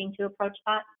or are looking to approach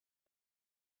that?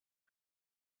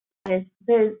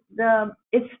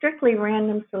 It's strictly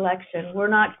random selection. We're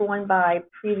not going by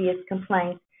previous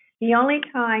complaints. The only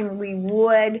time we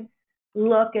would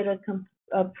look at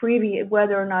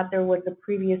whether or not there was a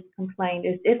previous complaint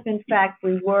is if, in fact,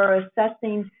 we were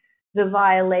assessing the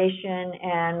violation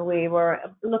and we were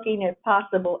looking at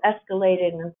possible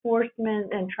escalated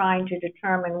enforcement and trying to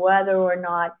determine whether or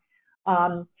not,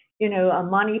 a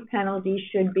money penalty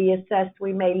should be assessed.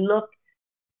 We may look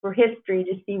for history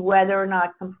to see whether or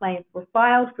not complaints were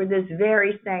filed for this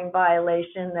very same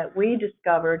violation that we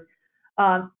discovered,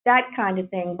 that kind of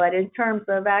thing. But in terms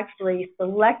of actually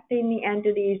selecting the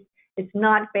entities, it's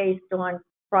not based on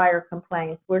prior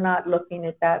complaints. We're not looking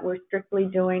at that. We're strictly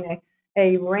doing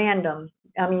a random,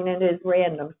 it is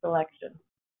random selection.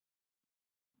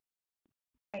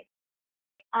 Right.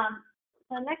 So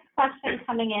the next question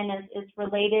coming in is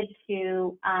related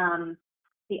to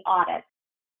the audit.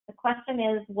 The question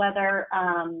is whether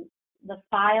the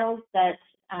files that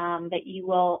you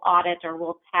will audit or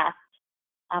will test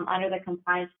under the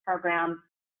compliance program,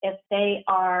 if they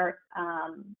are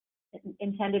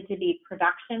intended to be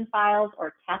production files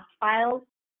or test files.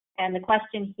 And the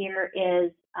question here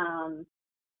is,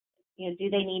 do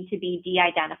they need to be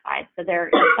de-identified? So the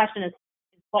question is,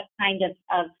 what kind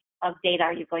of data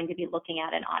are you going to be looking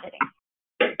at and auditing?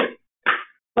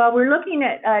 Well, we're looking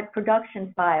at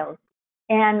production files,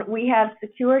 and we have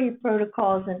security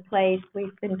protocols in place.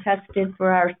 We've been tested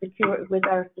for with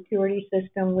our security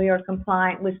system. We are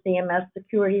compliant with CMS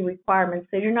security requirements.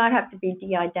 They do not have to be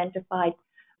de-identified,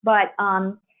 but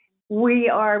we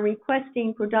are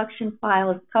requesting production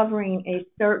files covering a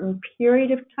certain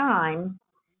period of time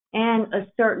and a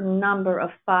certain number of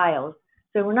files.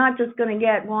 So we're not just going to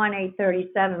get one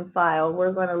 837 file.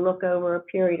 We're going to look over a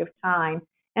period of time.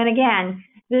 And again,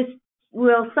 this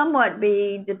will somewhat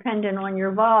be dependent on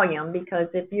your volume, because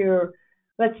if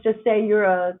let's just say you're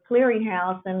a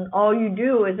clearinghouse and all you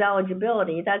do is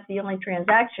eligibility, that's the only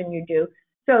transaction you do.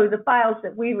 So the files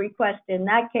that we request in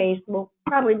that case will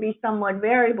probably be somewhat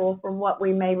variable from what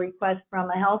we may request from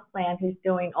a health plan who's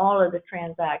doing all of the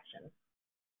transactions.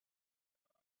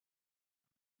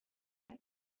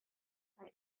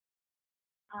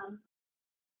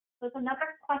 There's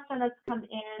another question that's come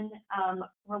in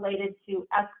related to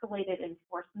escalated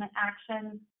enforcement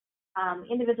actions.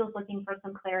 Individuals looking for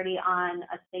some clarity on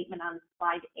a statement on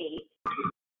slide 8,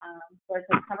 where it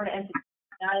says covered entities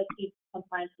not achieve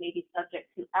compliance may be subject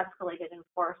to escalated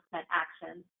enforcement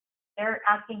actions. They're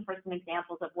asking for some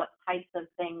examples of what types of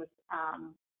things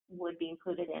would be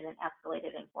included in an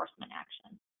escalated enforcement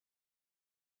action.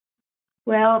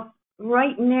 Well,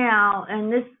 right now,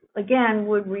 and this again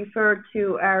would refer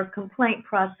to our complaint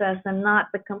process and not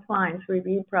the compliance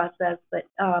review process, but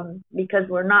because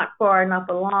we're not far enough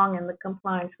along in the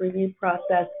compliance review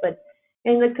process. But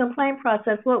in the complaint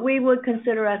process, what we would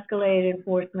consider escalated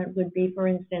enforcement would be, for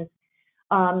instance,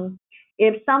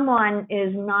 if someone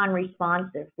is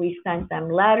non-responsive, we sent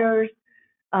them letters,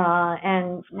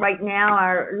 and right now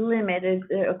our limit is,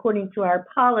 according to our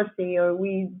policy, or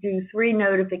we do 3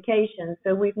 notifications.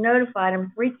 So we've notified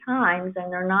them 3 times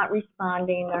and they're not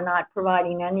responding, they're not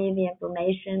providing any of the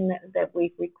information that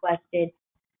we've requested.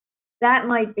 That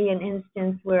might be an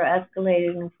instance where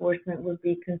escalated enforcement would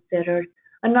be considered.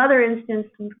 Another instance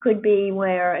could be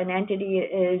where an entity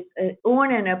is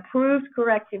on an approved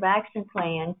corrective action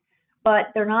plan, but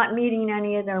they're not meeting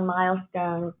any of their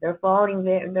milestones. They're falling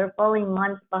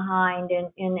months behind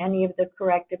in any of the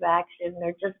corrective action.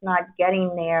 They're just not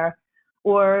getting there,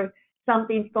 or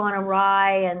something's gone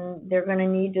awry and they're going to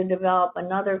need to develop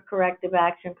another corrective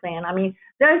action plan.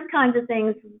 Those kinds of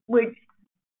things which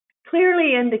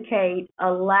clearly indicate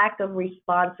a lack of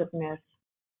responsiveness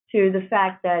to the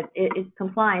fact that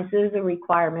compliance is a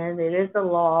requirement, it is a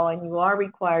law, and you are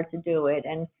required to do it.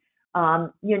 And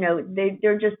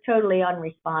they're just totally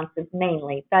unresponsive,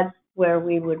 mainly. That's where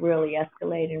we would really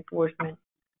escalate enforcement.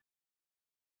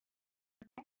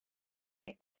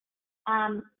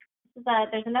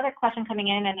 There's another question coming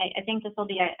in, and I think this will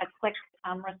be a quick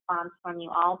response from you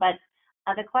all, but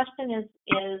the question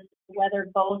is whether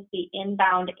both the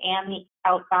inbound and the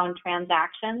outbound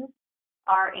transactions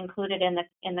are included in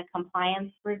the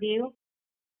compliance review.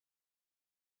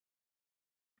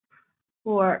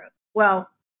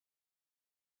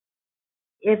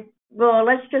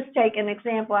 Let's just take an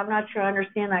example. I'm not sure I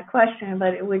understand that question,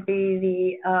 but it would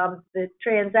be the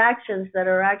transactions that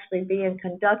are actually being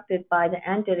conducted by the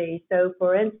entity. So,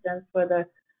 for instance, for the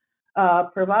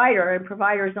provider, and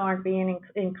providers aren't being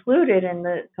included in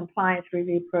the compliance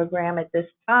review program at this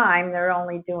time. They're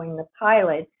only doing the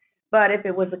pilot. But if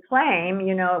it was a claim,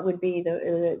 it would be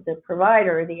the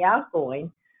provider, the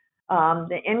outgoing.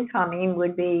 The incoming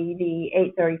would be the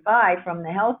 835 from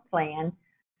the health plan.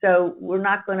 So we're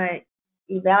not going to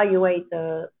evaluate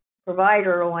the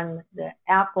provider on the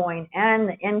outgoing and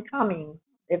the incoming,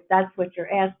 if that's what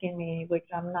you're asking me, which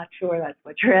I'm not sure that's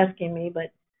what you're asking me,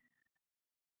 but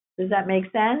does that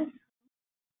make sense?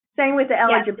 Same with the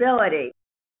eligibility.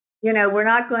 We're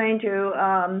not going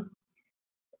to,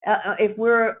 if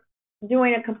we're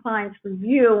doing a compliance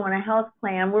review on a health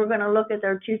plan, we're going to look at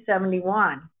their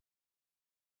 271.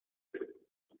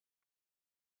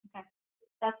 Okay,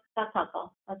 that's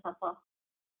helpful. That's helpful.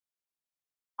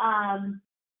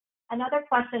 Another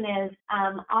question is,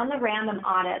 on the random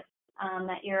audits,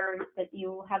 that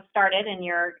you have started and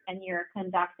you're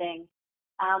conducting,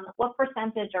 what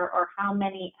percentage or how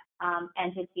many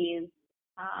entities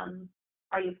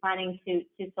are you planning to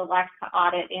select to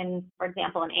audit in, for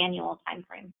example, an annual time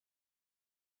frame?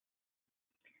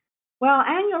 Well,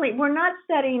 annually, we're not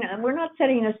setting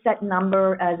a set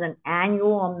number as an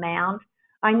annual amount.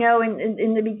 I know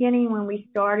in the beginning when we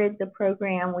started the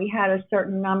program, we had a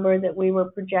certain number that we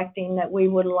were projecting that we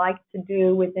would like to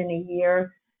do within a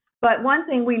year. But one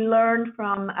thing we learned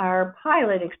from our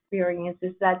pilot experience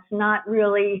is that's not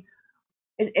really,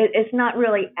 it's not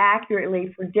really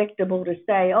accurately predictable to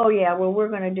say, oh yeah, well, we're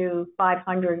going to do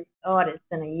 500 audits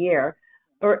in a year.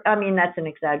 Or, I mean, that's an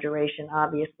exaggeration,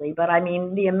 obviously, but I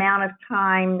mean, the amount of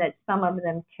time that some of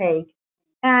them take.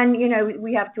 And, you know,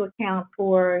 we have to account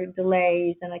for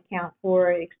delays and account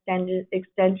for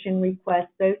extension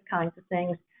requests, those kinds of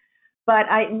things. But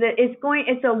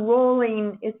it's a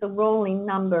rolling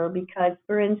number because,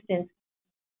 for instance,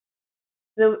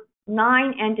 the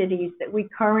 9 entities that we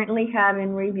currently have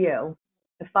in review,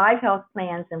 the 5 health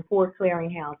plans and 4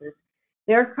 clearinghouses,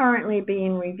 they're currently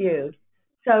being reviewed.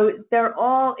 So they're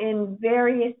all in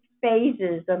various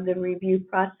phases of the review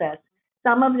process.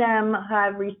 Some of them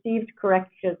have received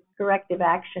corrective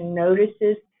action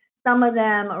notices. Some of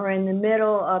them are in the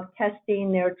middle of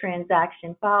testing their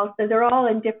transaction files. So they're all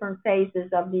in different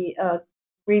phases of the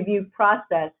review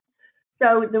process.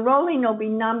 So the rolling will be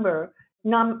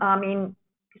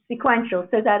sequential,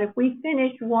 so that if we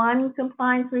finish one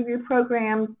compliance review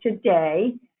program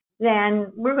today,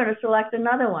 then we're going to select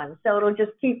another one. So it'll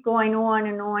just keep going on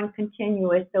and on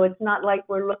continuous. So it's not like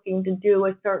we're looking to do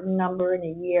a certain number in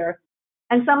a year.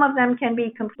 And some of them can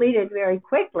be completed very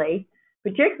quickly,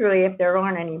 particularly if there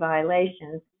aren't any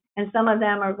violations. And some of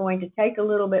them are going to take a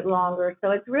little bit longer.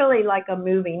 So it's really like a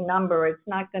moving number. It's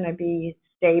not going to be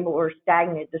stable or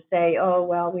stagnant to say, oh,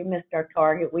 well, we missed our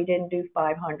target. We didn't do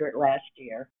 500 last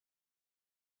year.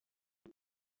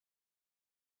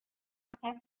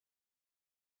 Okay.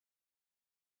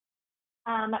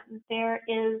 There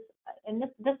is, and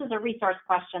this is a resource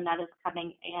question that is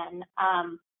coming in.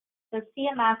 Does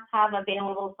CMS have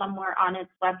available somewhere on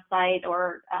its website,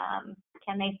 or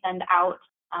can they send out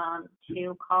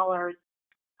to callers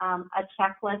a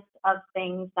checklist of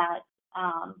things that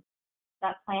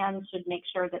that plans should make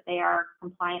sure that they are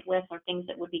compliant with, or things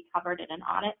that would be covered in an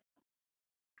audit?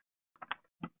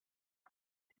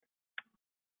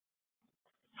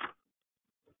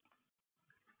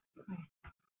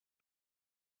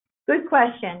 Good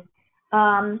question.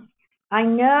 I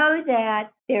know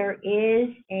that there is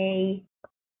a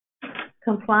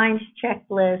compliance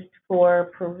checklist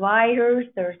for providers.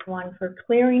 There's one for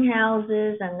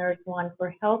clearinghouses, and there's one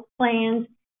for health plans.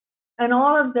 And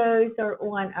all of those are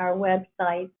on our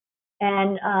website.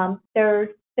 And they're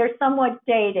somewhat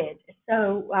dated.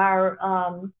 So our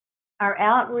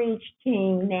outreach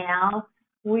team now,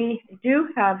 we do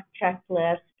have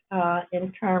checklists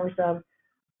in terms of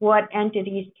what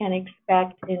entities can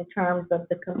expect in terms of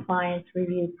the compliance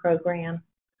review program.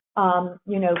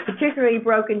 You know, particularly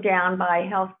broken down by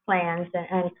health plans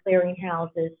and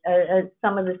clearinghouses,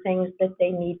 some of the things that they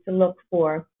need to look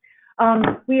for.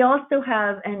 We also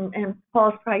have, and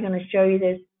Paul's probably going to show you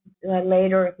this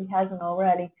later if he hasn't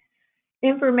already,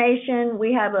 information.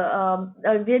 We have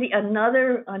a video,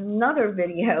 another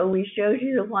video. We showed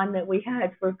you the one that we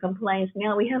had for compliance.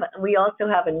 Now we also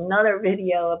have another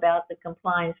video about the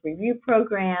compliance review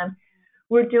program.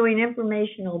 We're doing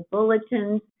informational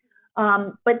bulletins,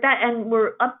 and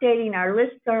we're updating our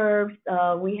listservs.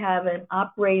 We have an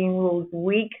operating rules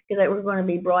week that we're going to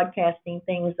be broadcasting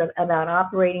things about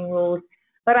operating rules.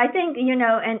 But I think, you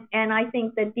know, and I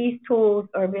think that these tools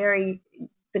are very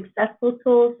successful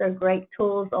tools. They're great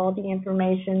tools, all the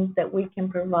information that we can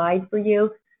provide for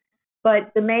you.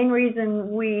 But the main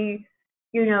reason we,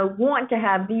 you know, want to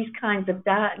have these kinds of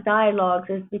dialogues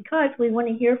is because we want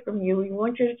to hear from you. We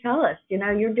want you to tell us, you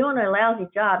know, you're doing a lousy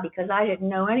job because I didn't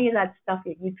know any of that stuff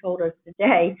that you told us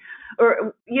today.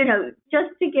 Or, you know,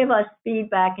 just to give us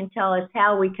feedback and tell us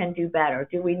how we can do better.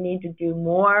 Do we need to do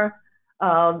more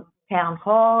town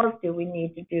halls? Do we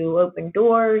need to do open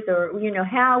doors? Or, you know,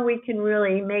 how we can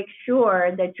really make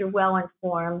sure that you're well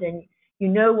informed and you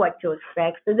know what to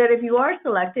expect, so that if you are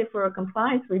selected for a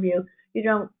compliance review, you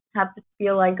don't have to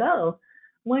feel like, oh,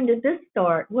 when did this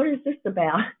start? What is this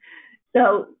about?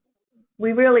 So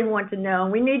we really want to know.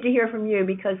 We need to hear from you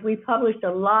because we published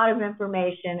a lot of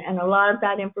information, and a lot of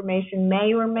that information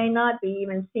may or may not be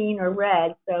even seen or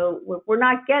read. So we're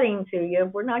not getting to you.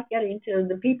 We're not getting to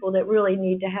the people that really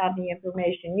need to have the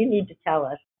information. You need to tell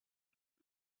us.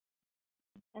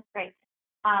 That's great.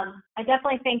 I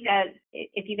definitely think that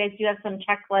if you guys do have some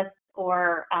checklists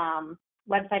or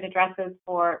website addresses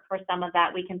for some of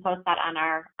that, we can post that on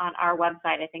our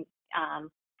website, I think,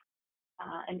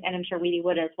 and I'm sure WEDI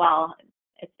would as well.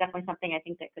 It's definitely something I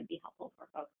think that could be helpful for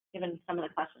folks, given some of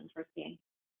the questions we're seeing.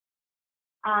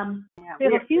 We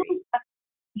have a few,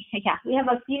 we have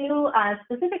a few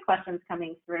specific questions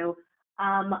coming through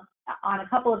on a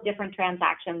couple of different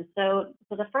transactions. So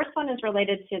the first one is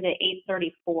related to the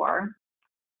 834.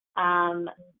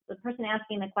 The person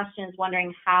asking the question is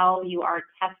wondering how you are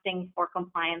testing for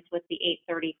compliance with the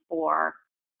 834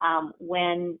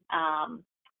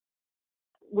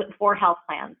 for health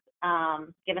plans,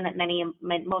 given that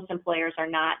most employers are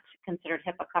not considered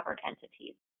HIPAA covered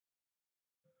entities.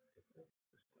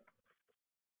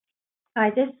 Hi,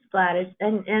 this is Gladys,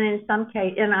 and in some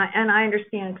case, and I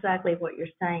understand exactly what you're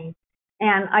saying.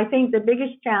 And I think the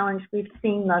biggest challenge we've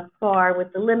seen thus far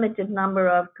with the limited number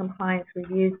of compliance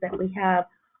reviews that we have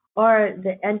are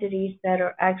the entities that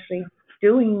are actually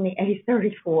doing the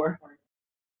A34.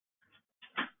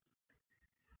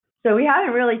 So we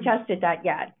haven't really tested that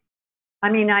yet. I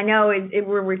mean, I know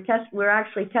we're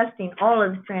actually testing all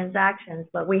of the transactions,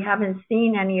 but we haven't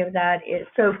seen any of that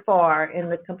so far in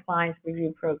the compliance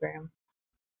review program.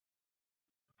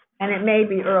 And it may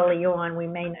be early on. We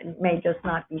may just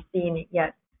not be seeing it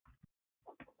yet.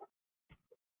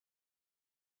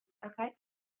 Okay.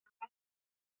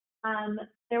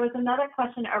 There was another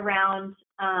question around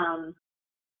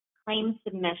claim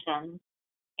submission,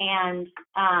 and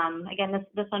again,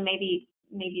 this one may be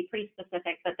pretty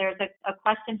specific, but there's a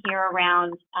question here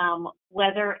around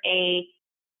whether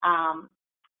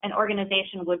an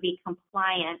organization would be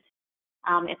compliant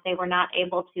if they were not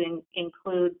able to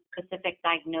include specific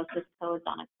diagnosis codes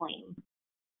on a claim.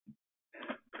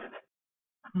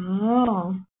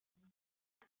 Oh,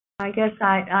 I guess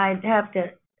I'd have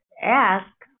to ask,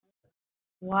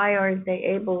 why aren't they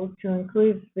able to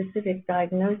include specific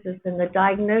diagnosis? And the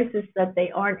diagnosis that they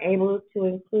aren't able to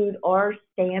include are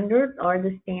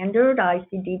the standard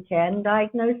ICD-10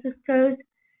 diagnosis codes,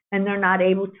 and they're not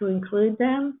able to include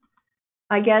them.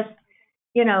 I guess,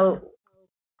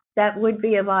 that would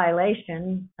be a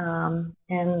violation,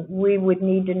 and we would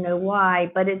need to know why.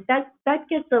 But that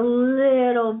gets a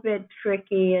little bit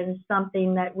tricky and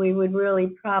something that we would really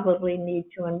probably need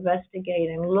to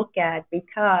investigate and look at,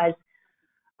 because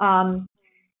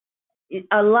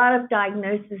a lot of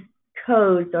diagnosis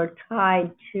codes are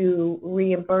tied to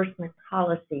reimbursement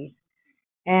policies,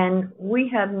 and we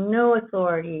have no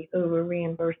authority over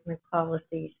reimbursement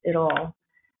policies at all.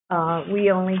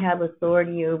 We only have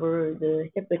authority over the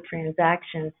HIPAA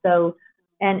transaction. So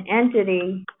an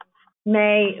entity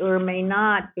may or may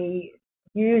not be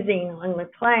using on the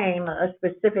claim a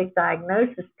specific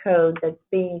diagnosis code that's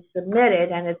being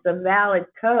submitted, and it's a valid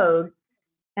code,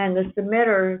 and the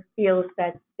submitter feels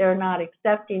that they're not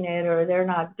accepting it or they're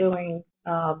not doing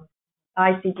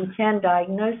ICD-10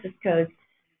 diagnosis codes.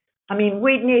 I mean,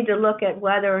 we'd need to look at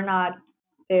whether or not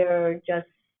they're just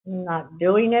not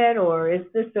doing it, or is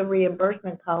this a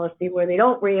reimbursement policy where they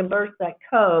don't reimburse that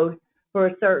code for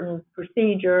a certain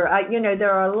procedure?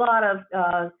 There are a lot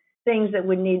of things that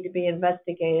would need to be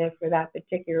investigated for that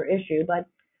particular issue. But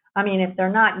I mean, if they're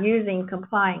not using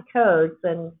compliant codes,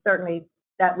 then certainly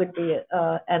that would be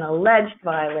an alleged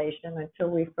violation until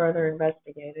we further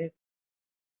investigate it.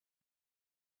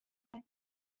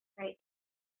 Great.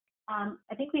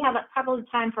 I think we have probably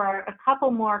time for a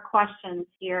couple more questions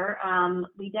here.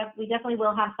 We definitely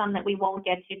will have some that we won't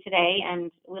get to today,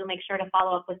 and we'll make sure to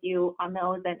follow up with you on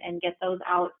those and get those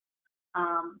out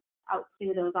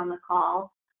to those on the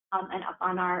call and up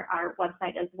on our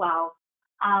website as well.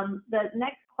 The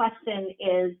next question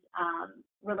is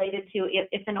related to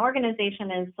if an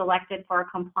organization is selected for a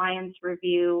compliance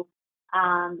review,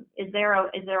 is there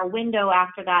a window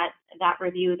after that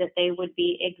review that they would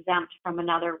be exempt from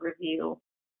another review?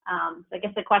 So I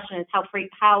guess the question is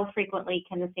how frequently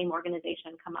can the same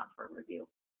organization come up for review?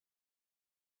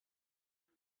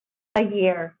 A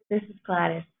year. This is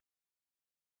Gladys.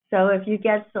 So if you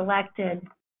get selected,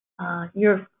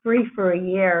 you're free for a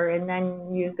year, and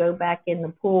then you go back in the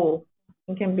pool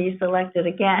and can be selected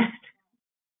again.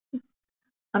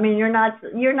 I mean, you're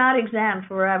not exempt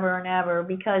forever and ever,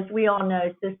 because we all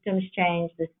know systems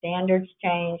change, the standards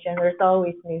change, and there's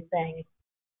always new things.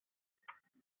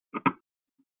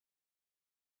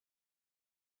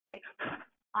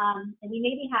 And we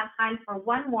maybe have time for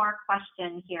one more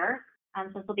question here. So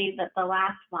this will be the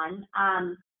last one.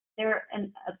 A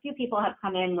few people have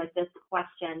come in with this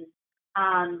question.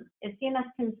 Is CMS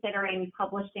considering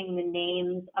publishing the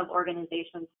names of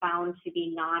organizations found to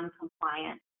be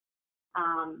non-compliant?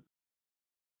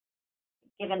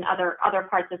 Given other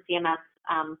parts of CMS,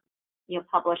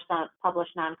 publish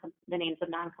the names of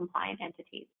non-compliant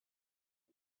entities.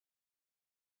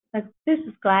 This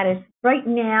is Gladys. Right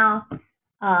now,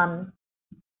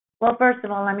 well, first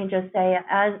of all, let me just say,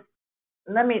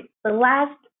 the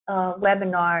last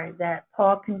webinar that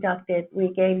Paul conducted,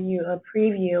 we gave you a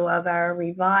preview of our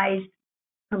revised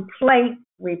complaint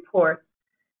report.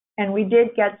 And we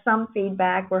did get some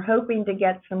feedback. We're hoping to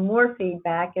get some more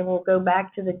feedback, and we'll go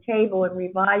back to the table and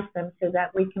revise them so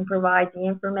that we can provide the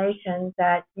information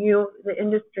that the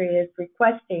industry, is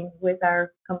requesting with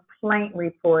our complaint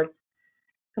reports.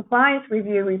 Compliance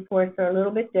review reports are a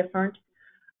little bit different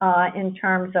in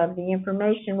terms of the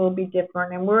information will be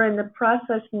different, and we're in the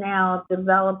process now of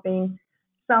developing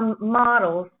some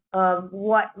models of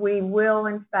what we will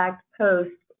in fact post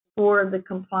for the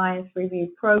compliance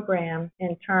review program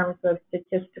in terms of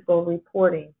statistical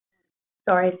reporting.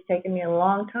 Sorry, it's taken me a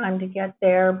long time to get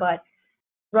there, but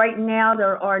right now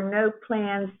there are no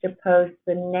plans to post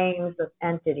the names of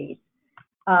entities.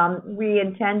 We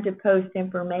intend to post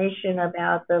information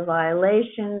about the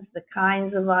violations, the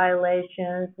kinds of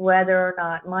violations, whether or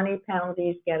not money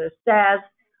penalties get assessed,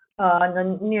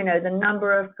 the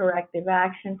number of corrective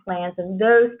action plans, and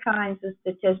those kinds of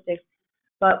statistics.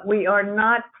 But we are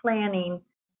not planning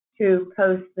to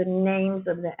post the names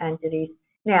of the entities.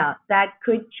 Now, that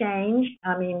could change.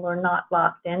 I mean, we're not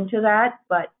locked into that,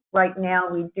 but right now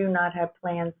we do not have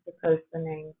plans to post the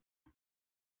names.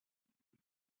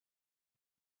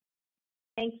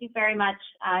 Thank you very much,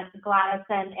 Gladys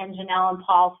and Janelle and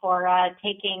Paul, for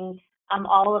taking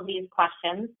all of these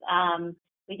questions.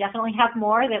 We definitely have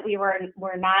more that we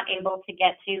were not able to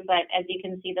get to, but as you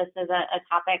can see, this is a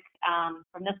topic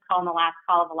from this call and the last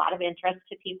call of a lot of interest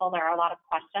to people. There are a lot of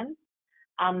questions.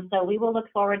 So we will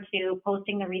look forward to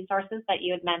posting the resources that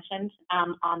you had mentioned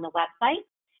on the website.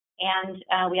 And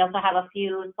we also have a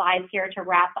few slides here to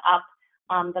wrap up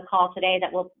the call today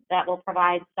that will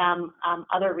provide some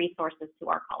other resources to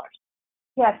our callers.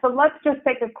 Yeah, so let's just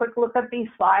take a quick look at these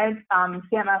slides.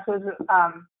 CMS was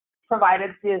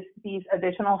provided these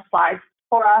additional slides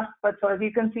for us, but so as you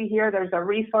can see here, there's a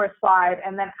resource slide,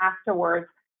 and then afterwards,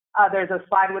 there's a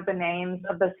slide with the names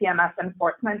of the CMS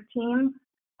enforcement team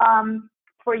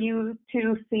for you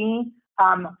to see.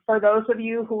 For those of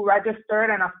you who registered,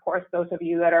 and of course those of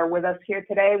you that are with us here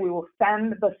today, we will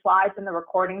send the slides and the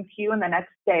recording to you in the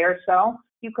next day or so.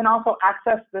 You can also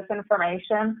access this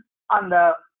information on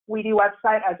the WEDI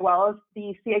website as well as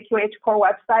the CAQH CORE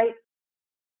website,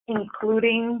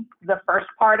 including the first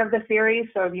part of the series.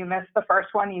 So if you missed the first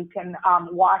one, you can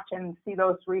watch and see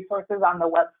those resources on the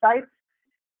website.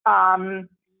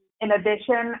 In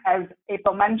addition, as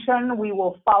April mentioned, we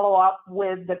will follow up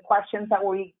with the questions that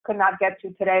we could not get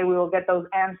to today. We will get those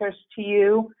answers to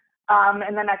you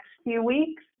in the next few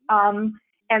weeks. And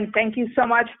thank you so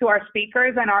much to our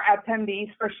speakers and our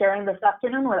attendees for sharing this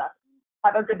afternoon with us.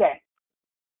 Have a good day.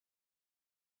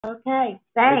 Okay,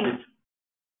 thanks.